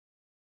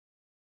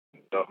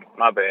 Oh,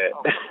 my bad.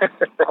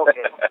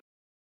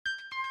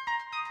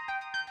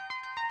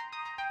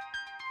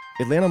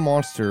 Atlanta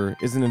Monster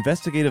is an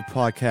investigative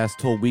podcast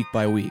told week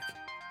by week,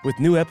 with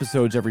new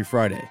episodes every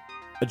Friday.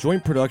 A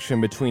joint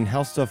production between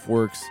How Stuff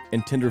Works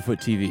and Tenderfoot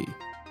TV.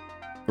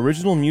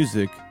 Original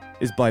music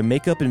is by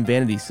Makeup and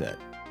Vanity Set.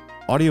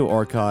 Audio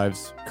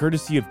archives,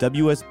 courtesy of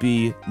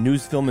WSB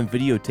News, Film, and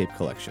Videotape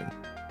Collection.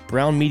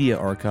 Brown Media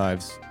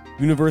Archives,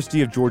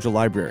 University of Georgia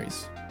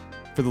Libraries.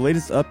 For the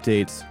latest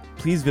updates,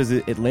 please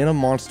visit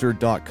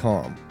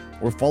atlantamonster.com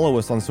or follow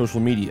us on social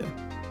media.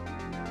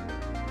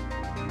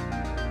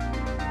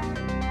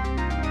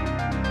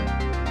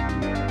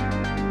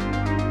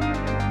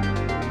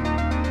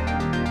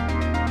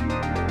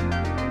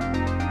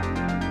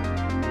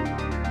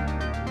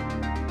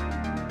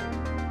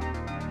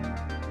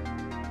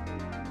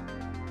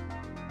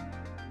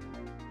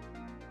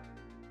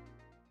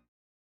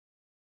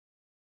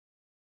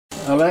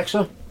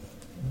 Alexa,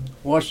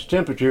 what's the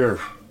temperature?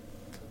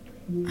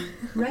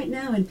 Right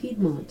now in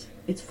Piedmont,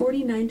 it's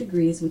 49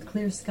 degrees with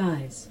clear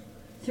skies.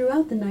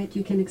 Throughout the night,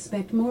 you can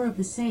expect more of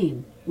the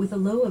same, with a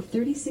low of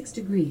 36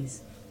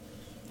 degrees.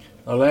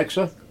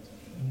 Alexa,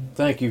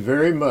 thank you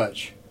very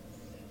much.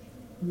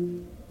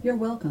 You're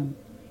welcome.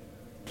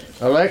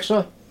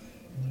 Alexa,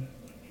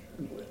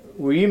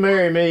 will you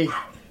marry me?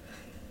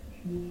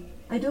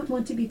 I don't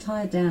want to be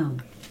tied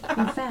down.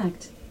 In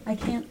fact, I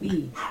can't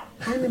be.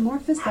 I'm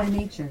amorphous by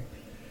nature.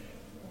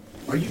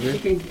 Are you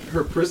keeping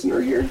her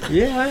prisoner here?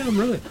 Yeah, I am,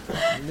 really.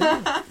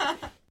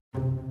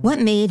 What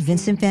made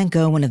Vincent van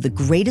Gogh one of the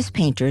greatest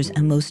painters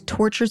and most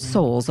tortured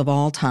souls of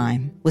all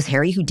time? Was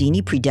Harry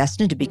Houdini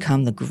predestined to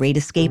become the great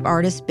escape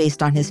artist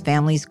based on his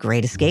family's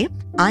great escape?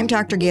 I'm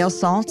Dr. Gail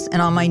Saltz,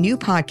 and on my new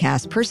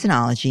podcast,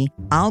 Personology,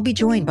 I'll be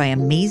joined by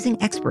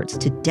amazing experts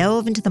to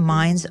delve into the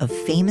minds of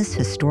famous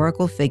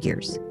historical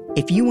figures.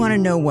 If you want to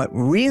know what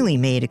really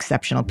made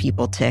exceptional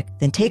people tick,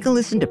 then take a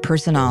listen to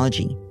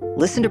Personology.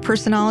 Listen to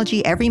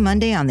Personology every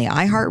Monday on the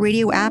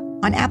iHeartRadio app,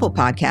 on Apple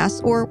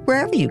Podcasts, or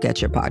wherever you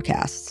get your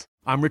podcasts.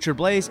 I'm Richard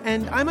Blaze,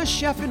 and I'm a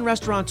chef and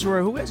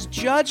restaurateur who has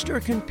judged or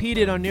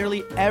competed on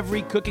nearly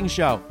every cooking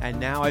show. And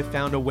now I've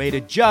found a way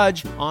to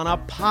judge on a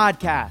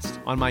podcast.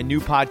 On my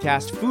new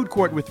podcast, Food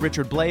Court with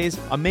Richard Blaze,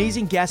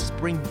 amazing guests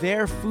bring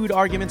their food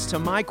arguments to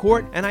my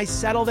court, and I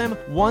settle them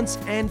once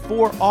and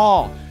for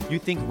all. You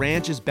think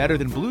ranch is better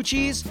than blue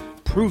cheese?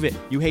 Prove it.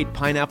 You hate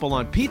pineapple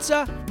on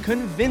pizza?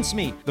 Convince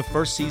me. The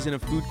first season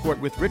of Food Court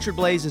with Richard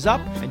Blaze is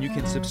up, and you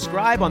can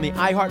subscribe on the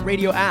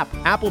iHeartRadio app,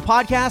 Apple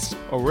Podcasts,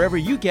 or wherever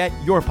you get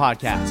your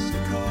podcasts.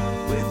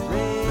 With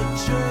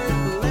Richard.